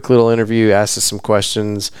 Just quick little interview, asked us some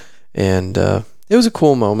questions, and it was a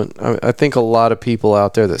cool moment. I think a lot of people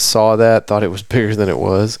out there that saw that thought it was bigger than it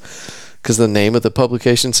was because the name of the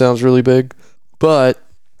publication sounds really big, but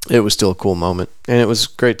it was still a cool moment, and it was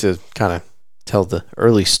great to kind of tell the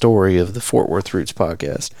early story of the Fort Worth Roots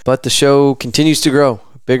podcast. But the show continues to grow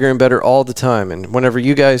bigger and better all the time, and whenever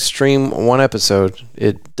you guys stream one episode,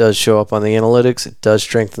 it does show up on the analytics. It does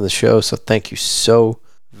strengthen the show, so thank you so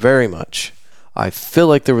very much. I feel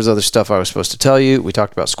like there was other stuff I was supposed to tell you. We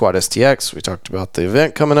talked about Squad STX. We talked about the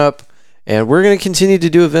event coming up, and we're going to continue to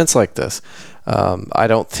do events like this. I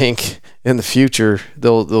don't think in the future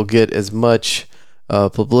they'll get as much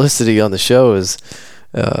publicity on the show as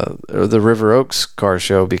or the River Oaks Car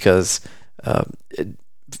Show because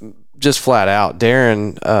just flat out,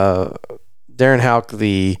 Darren Houck,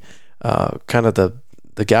 the kind of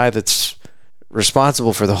the guy that's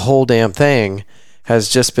responsible for the whole damn thing, has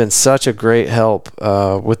just been such a great help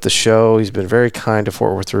with the show. He's been very kind to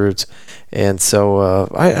Fort Worth Roots, and so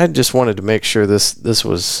I just wanted to make sure this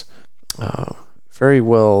was very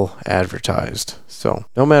well advertised. So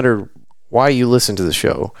no matter why you listen to the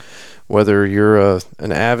show, whether you're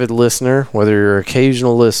an avid listener, whether you're an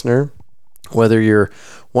occasional listener, whether you're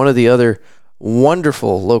one of the other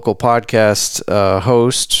wonderful local podcast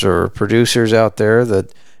hosts or producers out there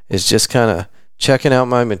that is just kind of checking out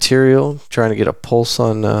my material, trying to get a pulse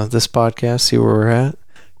on this podcast, see where we're at,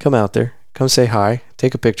 come out there, come say hi,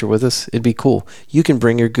 take a picture with us. It'd be cool. You can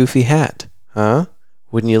bring your goofy hat, huh?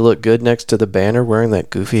 Wouldn't you look good next to the banner wearing that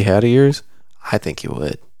goofy hat of yours? I think you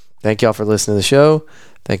would. Thank y'all for listening to the show.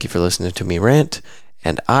 Thank you for listening to me rant.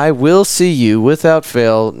 And I will see you without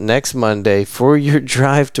fail next Monday for your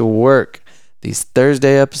drive to work. These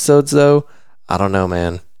Thursday episodes, though, I don't know,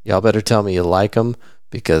 man. Y'all better tell me you like them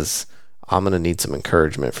because I'm going to need some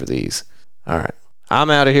encouragement for these. All right. I'm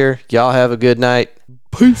out of here. Y'all have a good night.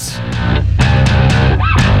 Peace.